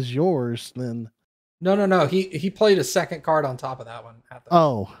this is yours then. go. No. He played a second card on top of that one.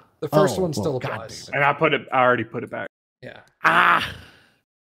 Oh, The first oh, one still well, God applies. damn And I already put it back. Yeah. ah,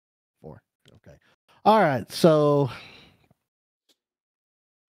 4. Okay. All right. So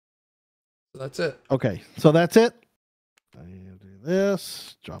So that's it. okay. So that's it. I do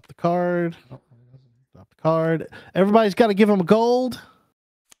this. Drop the card. Oh, Drop the card. Everybody's got to give him a gold.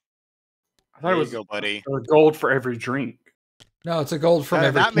 I thought There it you was go, buddy. a gold for every drink. No, it's a gold from That-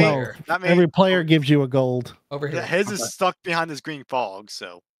 every that may- player. That may, Every player gives you a gold. Over here. Yeah, his Okay. is stuck behind this green fog,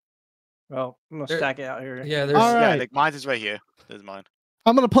 so well, I'm gonna There- stack it out here. Yeah, there's All yeah, right. like mine is right here. There's mine.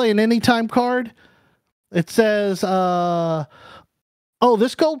 I'm going to play an anytime card. It says, oh,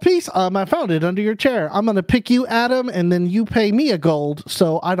 this gold piece, I found it under your chair. I'm going to pick you, Adam, and then you pay me a gold,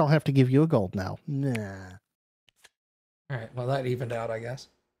 so I don't have to give you a gold now. Nah. all right. Well, that evened out, I guess.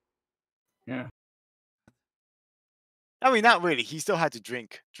 Yeah. I mean, not really. He still had to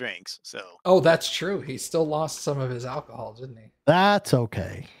drink drinks, so Oh, that's true. He still lost some of his alcohol, didn't he? That's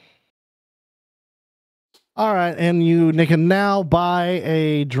okay. All right, and you can now buy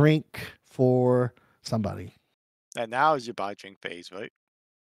a drink for somebody. and now is your buy drink phase, right?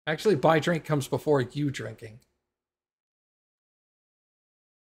 Actually, buy drink comes before you drinking.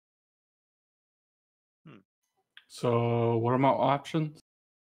 So what are my options?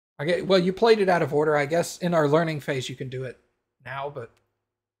 Okay. Well, you played it out of order. I guess in our learning phase, you can do it now, but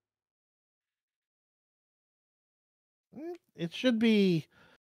It should be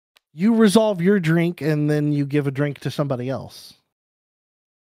you resolve your drink and then you give a drink to somebody else.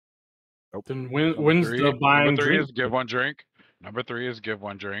 Then Number when's three- the buying Number 3 drink? is give one drink. Number 3 is give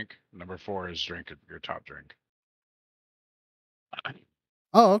one drink. Number 4 is drink your top drink.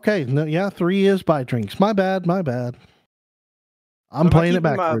 Oh, okay. No, yeah, 3 is buy drinks. My bad. I'm Am I playing it keeping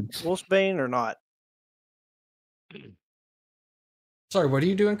my backwards. Wolfsbane or not? sorry. What are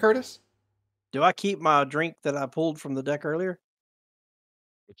you doing, Curtis? Do I keep my drink that I pulled from the deck earlier?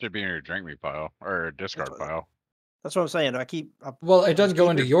 It should be in your drink me pile or discard what- pile. That's what I'm saying. Well, it doesn't go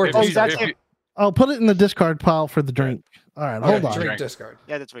into your If you- discard. if you- I'll put it in the discard pile for the drink. All right, Okay, hold Yeah, on. drink Drink. discard.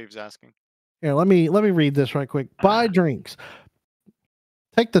 Yeah, that's what he was asking. Here, let me read this right quick. Buy drinks.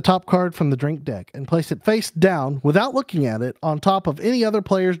 Take the top card from the drink deck and place it face down without looking at it on top of any other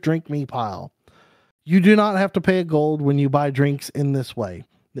player's drink me pile. You do not have to pay a gold when you buy drinks in this way.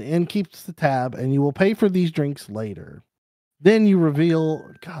 The inn keeps the tab and you will pay for these drinks later. Then you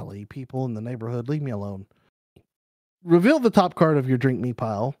reveal, golly, people in the neighborhood, leave me alone. Reveal the top card of your drink me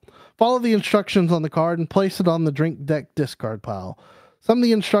pile. Follow the instructions on the card and place it on the drink deck discard pile. Some of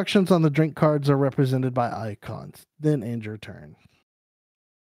the instructions on the drink cards are represented by icons. Then end your turn.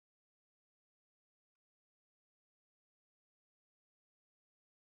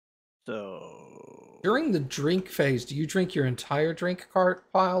 So During the drink phase, do you drink your entire drink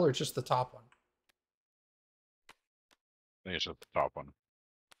cart pile or just the top one? I think it's just the top one.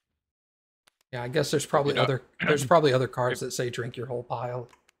 Yeah, I guess there's probably don't- other cards that say drink your whole pile.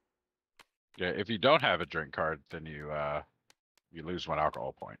 Yeah, if you don't have a drink card, then you lose 1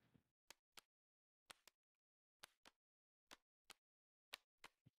 alcohol point.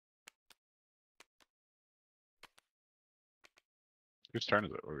 Whose turn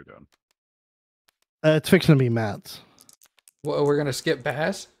is it? What are we doing? It's fixing to be Matt's. Well, we're gonna skip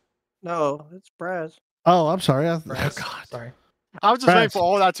Bass. no, it's Braz. Oh, I'm sorry. Oh, Brass. God. Sorry. I was just waiting Brad. for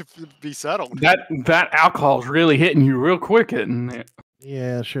all that to be settled. That alcohol's really hitting you real quick, isn't it?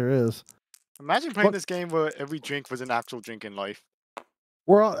 Yeah, sure is. Imagine playing What- this game where every drink was an actual drink in life.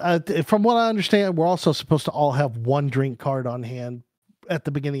 We're all, from what I understand, we're also supposed to all have one drink card on hand at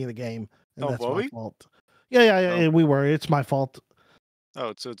the beginning of the game, and Oh, that's were my we? fault. Yeah, Oh. we were. It's my fault.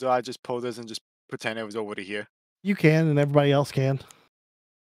 Oh, so do I just pull this and just pretend it was over to here? You can, and everybody else can.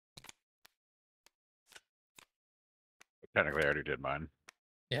 Technically, I already did mine.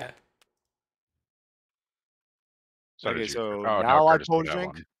 Yeah. So Okay, did you. so Oh, no, now I Curtis pull did a that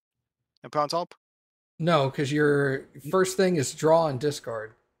drink one. and put on top. No, because your first thing is draw and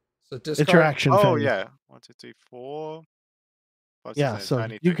discard. So discard. It's your action Oh phase. yeah, 1, 2, 3, 4. 5, 6, Yeah, 7, so 8,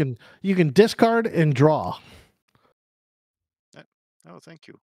 9, you 10. can discard and draw. Oh, thank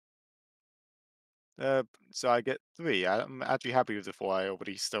you. So I get 3. I'm actually happy with the 4 I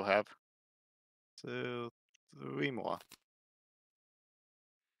already still have. So 3 more.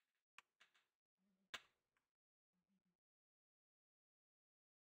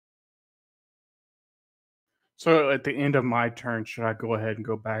 So at the end of my turn, should I go ahead and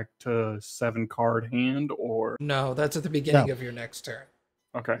go back to 7 card hand or No, that's at the beginning of your next turn.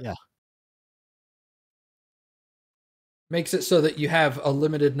 okay? Makes it so that you have a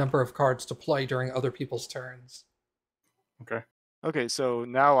limited number of cards to play during other people's turns. Okay. Okay, so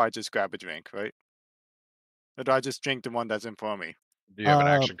now I just grab a drink, right? Or do I just drink the one that's in front of me? Do you have an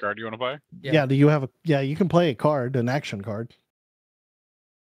Uh, action card you want to play? Yeah. Yeah. Do you have a? Yeah, you can play a card, an action card.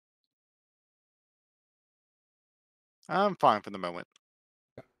 I'm fine for the moment.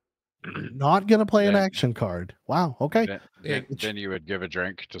 Not gonna play an Yeah. action card. Wow. Okay. Then, Yeah, then you would give a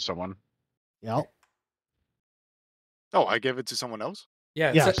drink to someone. Yeah. Oh, I give it to someone else?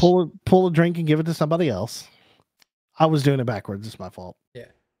 Yeah. Yeah. Pull a drink and give it to somebody else. I was doing it backwards. It's my fault.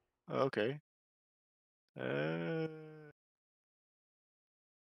 Okay.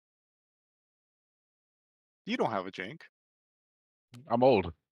 You don't have a drink. I'm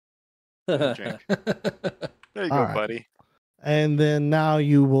old. Drink. There you go, All right. buddy. And then now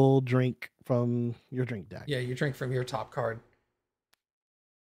you will drink from your drink deck. Yeah, you drink from your top card.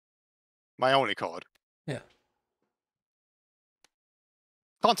 My only card. Yeah.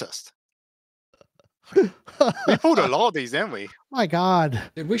 Contest. We pulled a lot of these, didn't we? My God.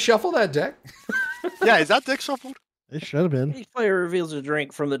 Did we shuffle that deck? Yeah, is that deck shuffled? It should have been. Each player reveals a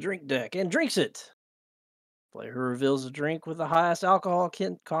drink from the drink deck and drinks it. Player who reveals a drink with the highest alcohol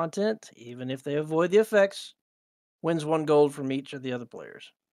content, even if they avoid the effects, wins 1 gold from each of the other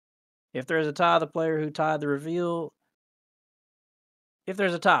players. If there is a tie, the player who tied the reveal. If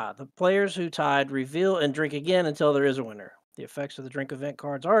there's a tie, the players who tied reveal and drink again until there is a winner. The effects of the drink event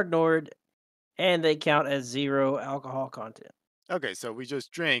cards are ignored, and they count as 0 alcohol content. Okay, so we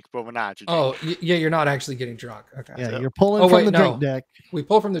just drink, but we're not actually Oh, drinking. yeah, you're not actually getting drunk. Okay. Yeah, So- you're pulling Oh, from wait, the drink no. deck. We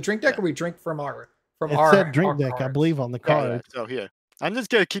pull from the drink deck or we drink from our It our said drink our deck, I cards? believe, on the Yeah, card. yeah, so here. I'm just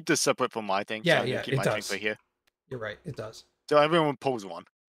gonna keep this separate from my thing. Yeah, so I'm yeah, gonna keep it my drink does. right here. You're right, it does. So everyone pulls one.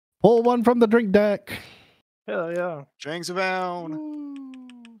 Pull one from the drink deck. Hell yeah. Drinks around.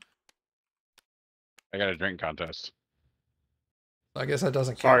 I got a drink contest. I guess that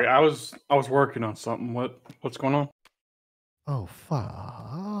doesn't count. Sorry, I was working on something. What's going on? Oh,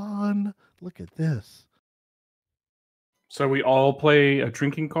 fun. Look at this. So we all play a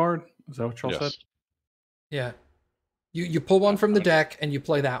drinking card? Is that what y'all said? Yes. Yeah. You pull one from the deck and you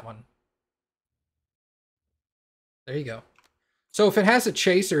play that one. There you go. So if it has a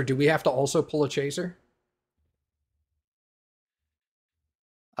chaser, do we have to also pull a chaser?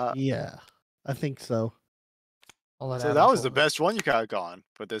 Yeah, I think so. I'll let So Adam that was pull the it. best one you could have gone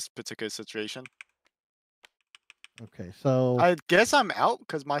for this particular situation. Okay, so I guess I'm out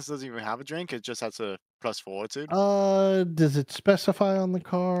because mine doesn't even have a drink. It just has a plus fortitude. does it specify on the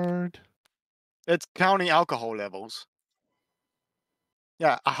card? It's counting alcohol levels.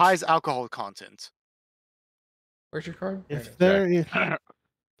 Yeah, a highest alcohol content. Where's your card? There it If is. there is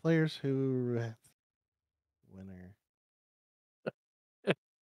players who winner.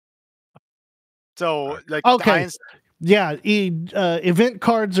 So like Okay. Yeah, event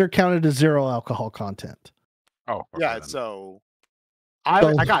cards are counted as 0 alcohol content. Oh, okay, yeah, then. so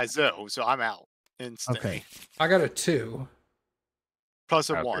So- I got a 0, so I'm out instantly. Okay. I got a 2. Plus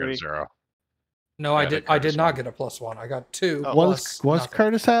a I 1. got 0. No, Yeah, I the did Curtis not one. get a +1. I got 2 Oh. plus What does nothing.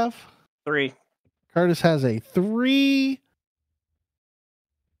 Curtis have? 3. Curtis has a 3.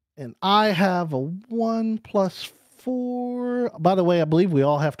 And I have a 1 plus 4. By the way, I believe we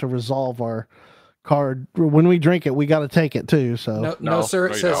all have to resolve our card. When we drink it, we got to take it too. So No, No, sir.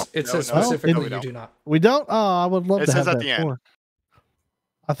 no, It you says don't. it No, says no, specifically we you don't. do not. we don't. Oh, I would love It to says have at that the end. for.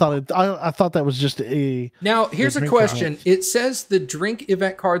 I thought I thought that was just a. Now, here's a drink question. event. It says the drink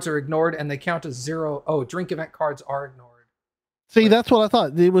event cards are ignored and they count as 0. Oh, drink event cards are ignored. See, Wait. that's what I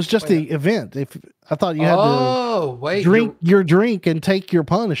thought. It was just Wait the event. If I thought you had oh, to wait. drink your drink and take your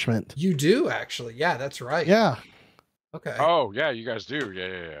punishment. You do actually. Yeah, that's right. Yeah, Okay. Oh, yeah, you guys do.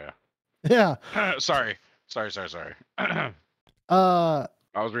 Yeah. yeah. Sorry. I Uh,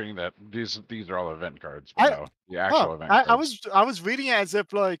 was reading that these are all event cards. I- But no, the actual Oh, event I cards. was reading it as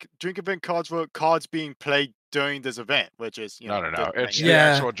if like drink event cards were cards being played during this event, which is No. different, It's yeah. the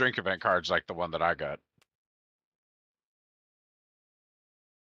Yeah. actual drink event cards, like the one that I got.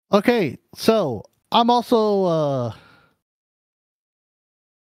 okay, so I'm also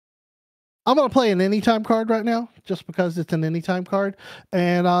I'm gonna play an anytime card right now, just because it's an anytime card.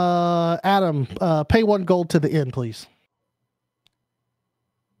 And Adam, pay 1 gold to the inn, please.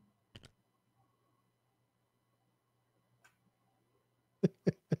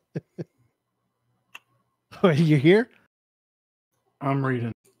 Are you here? I'm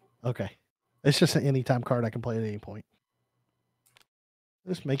reading. Okay. It's just an anytime card I can play at any point.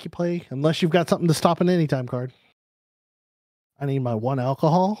 Just make you play, unless you've got something to stop an anytime card. I need my 1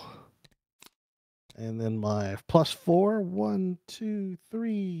 alcohol. And then my plus 4. 1, 2,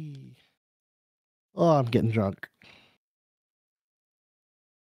 3. Oh, I'm getting drunk.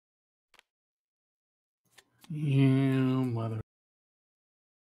 You mother.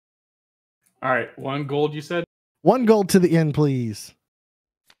 All right, 1 gold. You said 1 gold to the inn, please.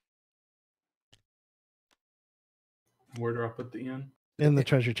 where do I put the in? In the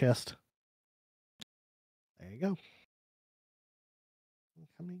treasure chest. There you go.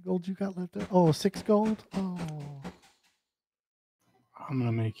 How many gold you got left? Oh, 6 gold. Oh. I'm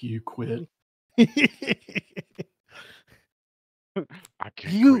gonna make you quit. I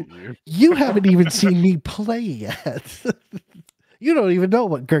can't You- quit you. You haven't even seen me play yet. You don't even know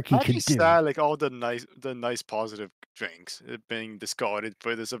what Gurky I'd can be do. sad like all the nice positive drinks being discarded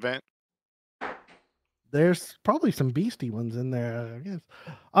for this event. There's probably some beastie ones in there, I guess.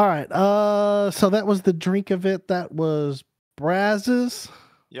 All right. So that was the drink of it. That was Braz's.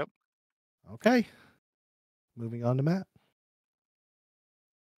 Yep. Okay. Moving on to Matt.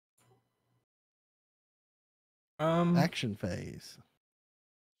 Action phase.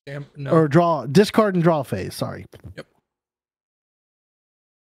 No. Or draw, discard and draw phase. Sorry. Yep.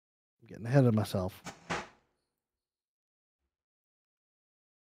 I'm getting ahead of myself.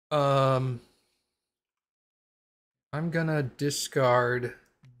 I'm gonna discard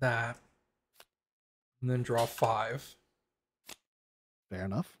that and then draw 5. Fair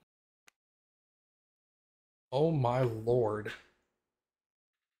enough. Oh my lord.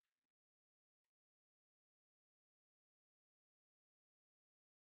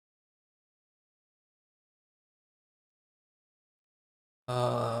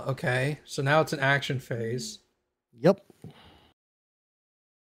 Okay. So now it's an action phase. Yep.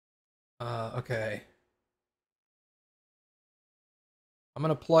 Okay. I'm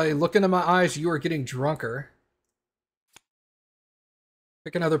gonna play Look Into My Eyes, You Are Getting Drunker.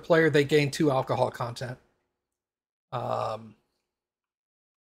 Pick another player, they gain 2 alcohol content. I'm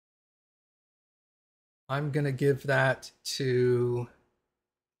gonna give that to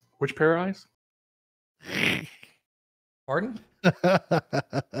Which pair of eyes? Pardon? That's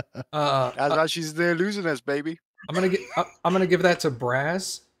why she's the illusionist, baby. I'm gonna give that to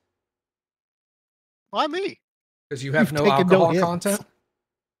Braz Why me? because you have You've no taken no alcohol hits. content.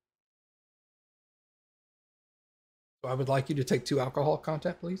 So I would like you to take 2 alcohol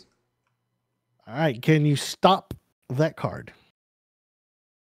content, please. All right. Can you stop that card?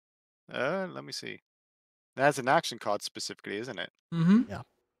 Let me see. That's an action card specifically, isn't it? Mm-hmm.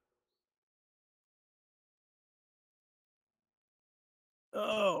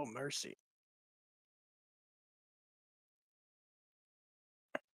 Oh, mercy.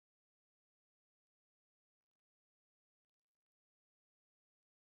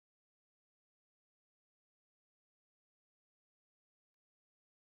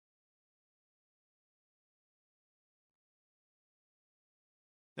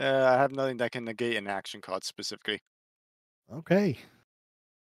 I have nothing that can negate an action card specifically. Okay.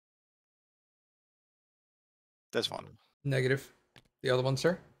 This one. Negative. The other one,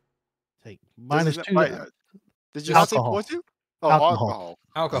 sir? Take This is -2. wait, did you not say Alcohol. 4-2? Oh, Alcohol. alcohol.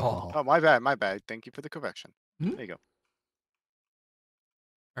 Alcohol. Oh, my bad. My bad. Thank you for the correction. Mhm. There you go.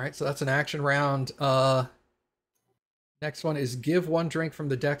 All right, so that's an action round. Next one is give 1 drink from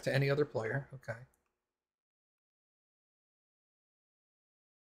the deck to any other player. Okay.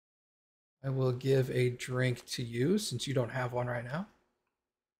 I will give a drink to you since you don't have one right now.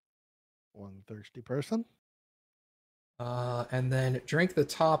 One thirsty person. And then drink the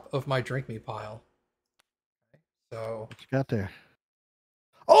top of my drink me pile. Okay, so What you got there?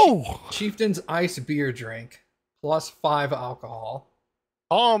 Oh! Chieftain's Ice beer drink plus 5 alcohol.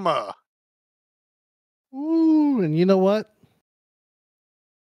 Palmer. Ooh, and you know what?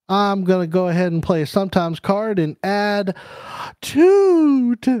 I'm going to go ahead and play a sometimes card and add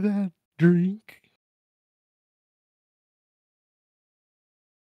 2 to that drink.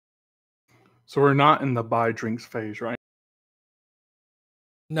 So we're not in the buy drinks phase, right?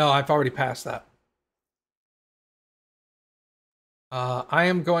 No, I've already passed that. I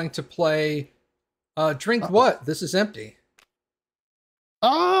am going to play drink what? This is empty.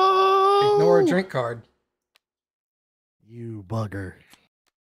 Oh! Ignore a drink card. You bugger.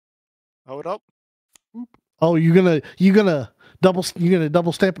 Hold up. Oh, you gonna double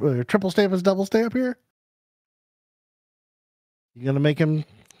stamp or triple stamp his double stamp here? You gonna make him?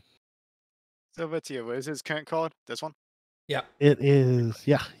 Silvertier, what is his current card? This one? Yeah. It is.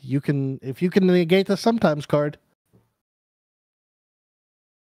 Yeah, you can if you can negate the sometimes card.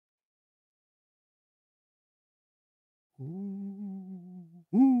 Ooh.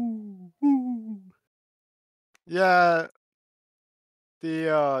 Yeah.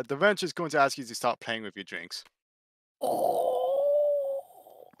 The bench is going to ask you to stop playing with your drinks.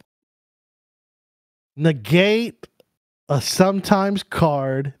 Negate a sometimes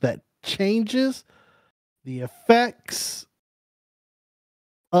card that changes the effects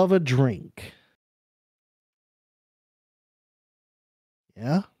of a drink.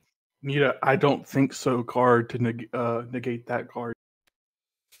 Yeah. Need a I don't think so card to negate that card.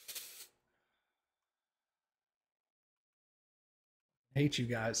 Hate you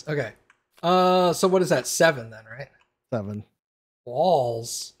guys. Okay. So what is that? 7 then, right? 7.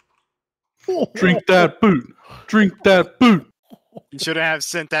 Balls. Drink that boot. Drink that boot. You shouldn't have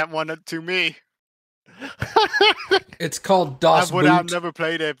sent that one to me. It's called I Das would have Boot. never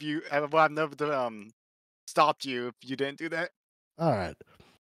played it if you. I would have never stopped you if you didn't do that. All right.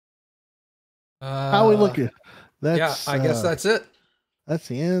 How are we looking? That's, yeah, I guess that's it. That's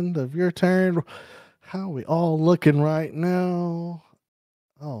the end of your turn. How are we all looking right now?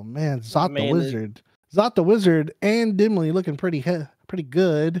 Oh man, Zot the Wizard. Zot the Wizard and Dimly looking pretty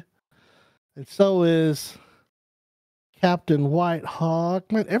good. And so is Captain White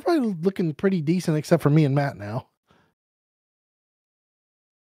Hawk. Man, everybody looking pretty decent except for me and Matt now.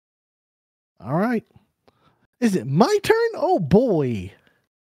 All right. Is it my turn? Oh boy.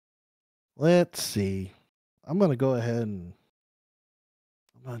 Let's see. I'm going to go ahead and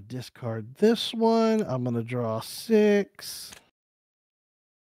I'm going to discard this one. I'm going to draw 6.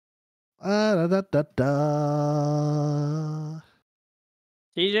 Da, da, da, da.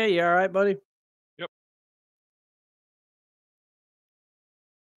 TJ, you all right, buddy? Yep.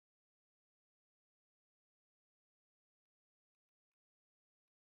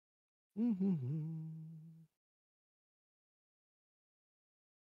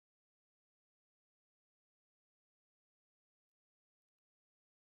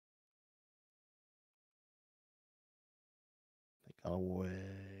 Take away.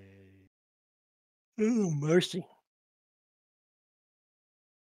 Ooh, mercy.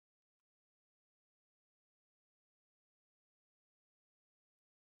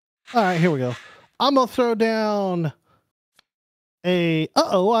 All right, here we go. I'm going to throw down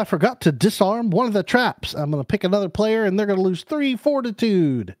I forgot to disarm one of the traps. I'm going to pick another player and they're going to lose 3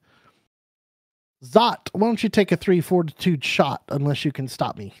 fortitude. Zot, why don't you take a 3 fortitude shot unless you can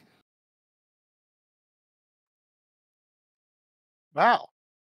stop me? Wow.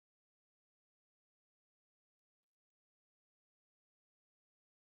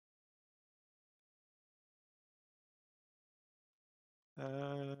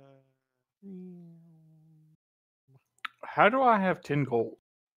 How do I have 10 gold?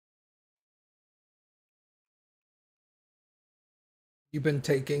 You've been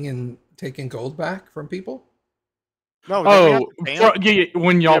taking gold back from people? No, then we have Oh, to pay 'em yeah,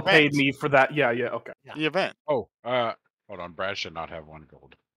 when y'all event. paid me for that. Yeah, okay. the event. Oh, hold on. Brad should not have 1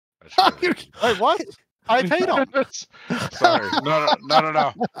 gold. That should be redeemed. Wait, what? I paid him. Sorry.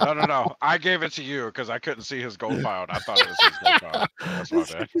 No. I gave it to you because I couldn't see his gold pile. And I thought it was his gold pile. That's my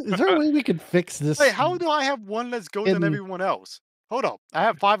bad. Is there a way we can fix this? Wait, how do I have 1 less gold than in- everyone else? Hold up. I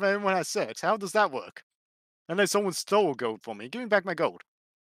have 5 and everyone has 6. How does that work? Unless someone stole gold from me. Give me back my gold.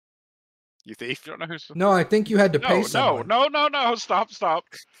 You thief. You don't know who's. No, I think you had to pay someone. No. Stop.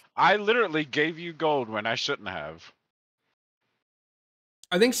 I literally gave you gold when I shouldn't have.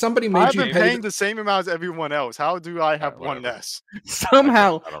 I think somebody made I've you been pay. paying the same amount as everyone else. How do I have 1 whatever. less?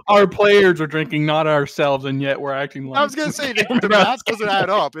 Somehow I don't our players are drinking, not ourselves, and yet we're acting like. I was gonna say the math doesn't add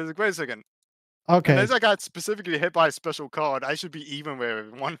up. It's like, wait a second. Okay. Unless I got specifically hit by a special card, I should be even with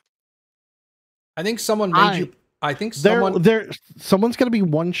everyone. I think someone made you. I think someone. Someone's going to be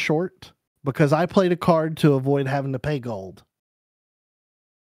 1 short because I played a card to avoid having to pay gold.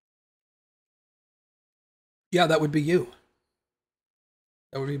 Yeah, that would be you.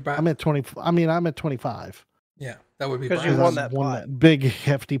 That would be bad. I'm at 20. I'm at 25. Yeah, that would be Because Brad. you won I that pot. big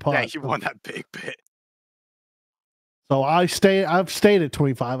hefty pot. Yeah, you won that big bit. So I've stayed at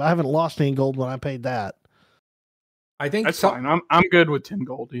 25. I haven't lost any gold when I paid that. I think That's fine. I'm good with 10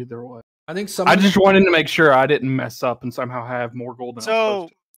 gold either way. I think I someone. just wanted to make sure I didn't mess up and somehow have more gold than I was So supposed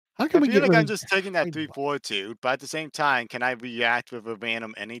to. How I can we feel get like rid I'm of just taking that Wait, 3 fortitude, but at the same time, can I react with a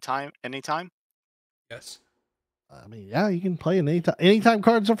random anytime? Yes. I mean, yeah, you can play an anytime. Anytime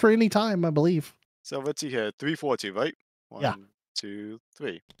cards are for any time, I believe. So let's see here. 3 fortitude, right? Yeah. 1, 2,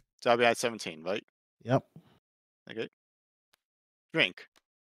 3. So I'll be at 17, right? Yep. Okay. Drink.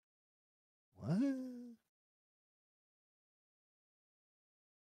 What?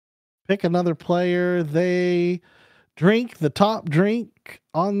 Pick another player. They drink the top drink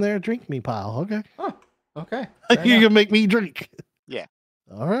on their drink me pile. Okay. Oh, okay. You Fair enough. can make me drink. Yeah.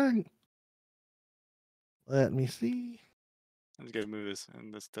 All right. Let me see. I'm just gonna move this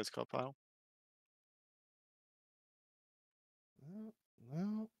in this test card pile.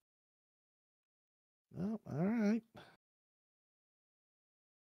 No. No. All right.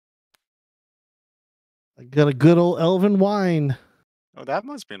 I got a good old elven wine. Oh, that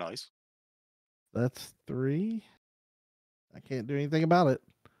must be nice. That's 3. I can't do anything about it.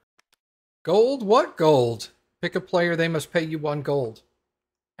 Gold? What gold? Pick a player. They must pay you 1 gold.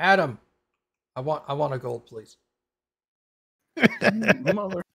 Adam, I want a gold, please.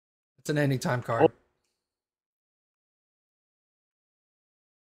 Mother. It's an anytime card.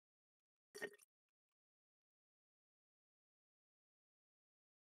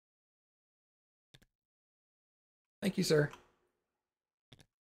 Thank you, sir.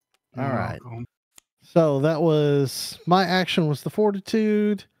 All right. welcome. So that was my action was the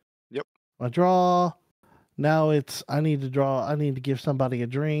fortitude. Yep. My draw. Now it's I need to give somebody a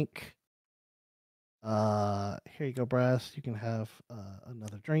drink. Here you go, Brass. You can have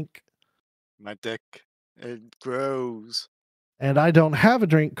another drink. My deck, it grows. And I don't have a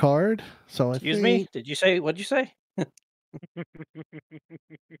drink card, so Excuse me? What'd you say?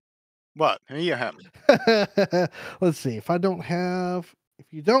 What? Me or him? Let's see. If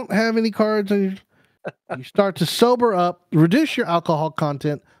you don't have any cards and you start to sober up, reduce your alcohol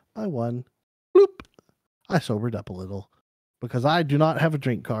content by 1. Bloop. I sobered up a little because I do not have a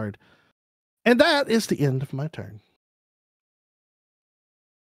drink card. And that is the end of my turn.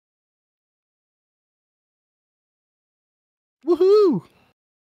 Woohoo!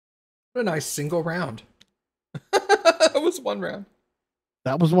 What a nice single round. That was 1 round.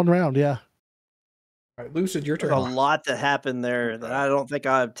 That was 1 round, yeah. All right, Lucid, your There's turn. a lot that happened there that I don't think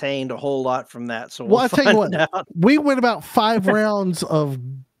I obtained a whole lot from that. So Well, we'll I tell you find what, out. we went about 5 rounds of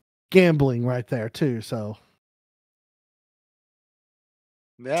gambling right there too. So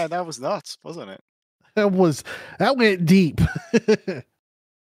Yeah, that was nuts, wasn't it? that went deep.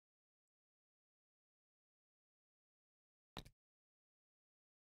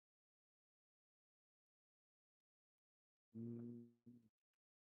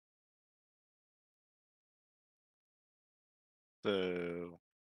 So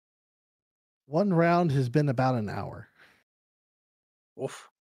One round has been about an hour. Oof.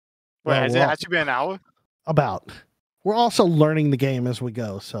 wait, Well, has we're it all- actually been an hour? About. We're also learning the game as we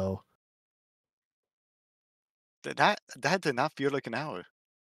go, so That did not feel like an hour.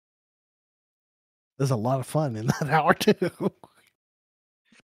 there's a lot of fun in that hour too.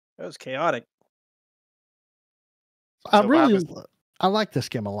 That was chaotic. I So what really, happens- I like this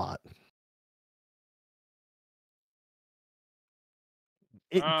game a lot.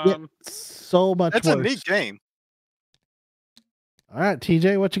 It Um, gets so much That's worse. a neat game. All right,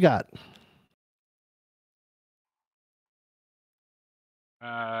 TJ, what you got?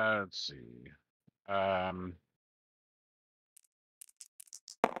 let's see. Um,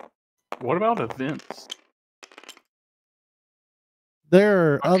 What about events?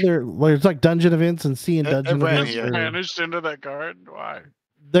 There are other. Well, it's like dungeon events and sea and It dungeon went events. here. are- managed into that card. Why?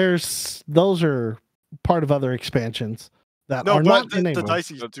 those are part of other expansions that No, are but not in the Able. dice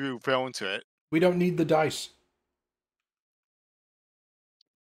you do fell into it. We don't need the dice.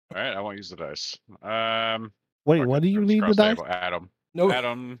 All right, I won't use the dice. Wait, fuck what it, do you let's need the cross dice? table. Adam. No.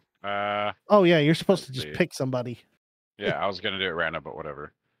 Adam. Oh yeah, you're supposed to Let's just see. pick somebody. Yeah, I was gonna do it random, but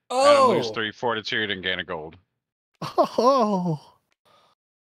whatever. Oh. Adam lose 3 fortitude and gain a gold. Oh,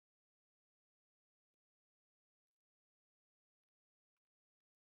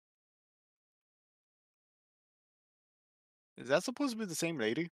 Is that supposed to be the same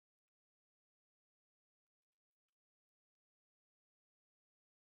lady?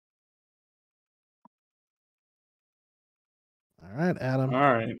 all right, Adam.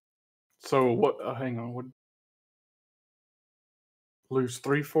 All right. So what? Hang on. What? Lose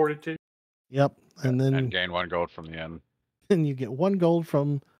 3 fortitude. Yep, and then And gain 1 gold from the end. and you get 1 gold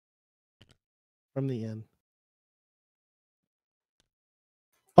from the end.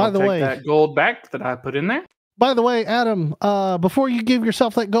 By I'll the take way, that gold back that I put in there. Adam, before you give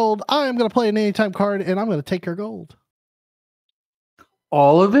yourself that gold, I am going to play an anytime card, and I'm going to take your gold.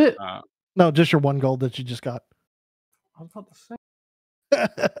 All of it. No, just your 1 gold that you just got. I was about to say.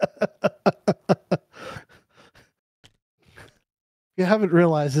 You haven't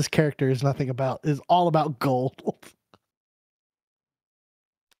realized this character is all about gold.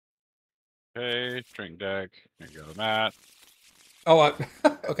 Okay, drink deck. Here you go, Matt. Oh,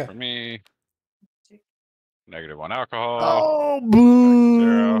 okay. For me. -1 alcohol. Oh,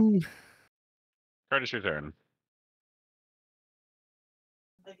 boo! Curtis, your turn.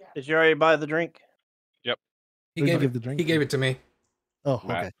 Did you already buy the drink? He Who'd you gave give it. the drink He to? gave it to me. Oh,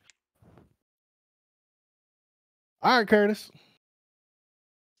 Matt. okay. All right, Curtis.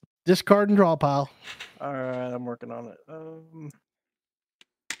 Discard and draw pile. All right, I'm working on it.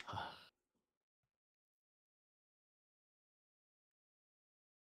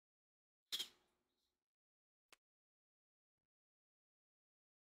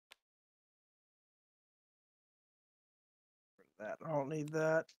 That I don't need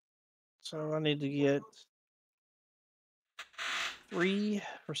that. So I need to get 3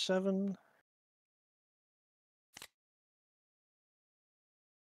 for 7.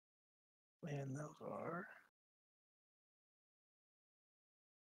 And those are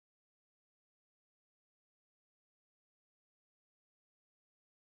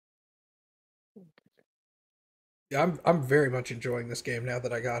Yeah, I'm very much enjoying this game now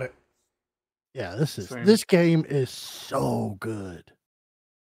that I got it. Yeah, Same. this game is so good.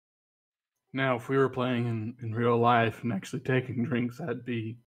 Now, if we were playing in real life and actually taking drinks, that'd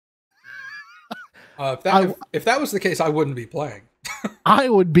be. If that was the case, I wouldn't be playing. I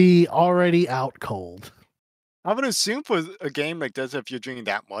would be already out cold. I would assume for a game like this, if you're drinking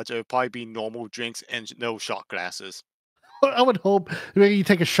that much, it would probably be normal drinks and no shot glasses. I would hope maybe you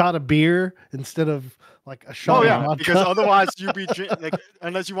take a shot of beer instead of like a shot Oh of yeah, vodka. because otherwise you'd be like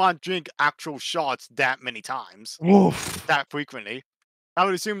unless you want to drink actual shots that many times, Oof. that frequently. I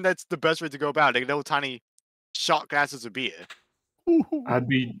would assume that's the best way to go about it. Like little tiny shot glasses of beer.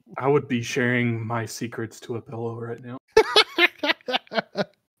 I would be sharing my secrets to a pillow right now.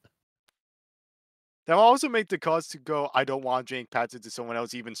 That will also make the cause to go, I don't want to drink pass it to someone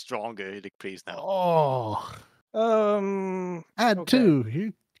else even stronger. Like, please no. Oh, add okay. 2. Here,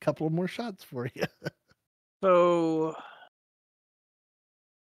 a couple more shots for you. So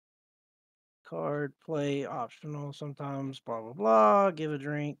card play optional sometimes, blah blah blah. Give a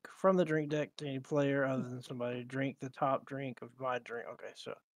drink from the drink deck to any player other than somebody. Drink the top drink of my drink. Okay,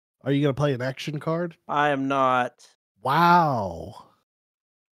 so Are you gonna play an action card? I am not, Wow.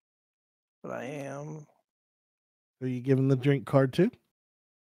 but I am. Are you giving the drink card to?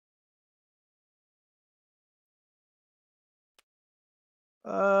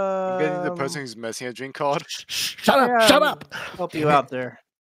 I'm getting the Um, person who's missing a drink card. Shut up! yeah, Shut up! help you out there.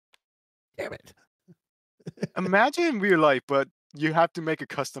 Damn it! Imagine in real life, but you have to make a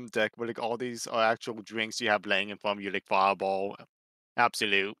custom deck where like all these are actual drinks you have laying in front of you, like Fireball,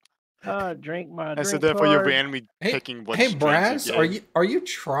 Absolute, Drink my and so drink therefore you're card. randomly Hey, picking which hey, drinks Braz, you get. are you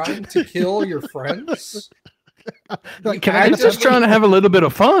trying to kill your friends? Like, can I I'm get a just trying to have a little bit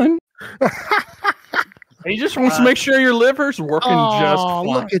of fun. pepper? He just wants to make sure your liver's working just Oh, fine.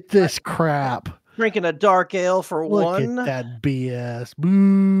 look at this crap! Drinking a dark ale for Look one. at that BS!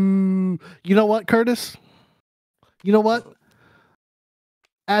 Boo! You know what, Curtis? You know what?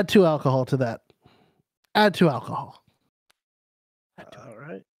 Add 2 alcohol to that. Add 2 alcohol. All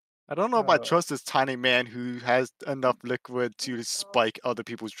right. I don't know if I trust this tiny man who has enough liquid to spike other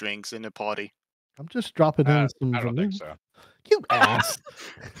people's drinks in a party. I'm just dropping in some. I don't think so. You ass.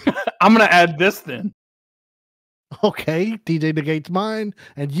 I'm gonna add this then. Okay, DJ negates mine,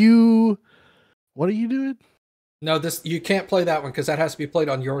 and you. What are you doing? No, you can't play that one because that has to be played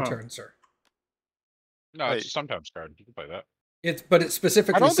on your Oh. turn, sir. No, Wait. it's a sometimes card. You can play that. But it I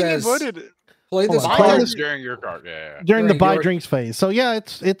specifically don't think he says voted. play Hold this on, Oh, play card. this- during your card. Yeah. During the During buy your- drinks phase. So yeah,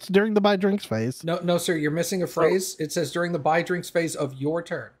 it's during the buy drinks phase. No, sir, you're missing a phrase. It says during the buy drinks phase of your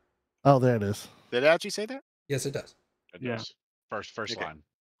turn. Oh, there it is. Did it actually say that? Yes, it does. It Yeah. does. First Okay. line.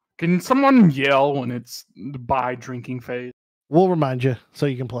 Can someone yell when it's the buy drinking phase? We'll remind you so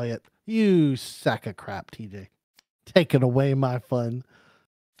you can play it. You sack of crap, TJ. Taking away my fun.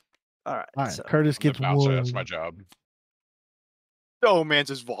 All right. All right, So, Curtis I'm the gets bouncer, one. that's my job. The old man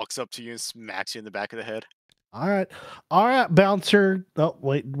just walks up to you and smacks you in the back of the head. All right, bouncer. Oh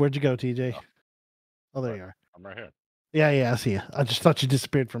wait, where'd you go, TJ? Oh, there you are. I'm right here. Yeah, I see you. I just thought you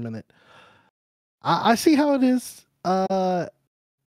disappeared for a minute. I see how it is.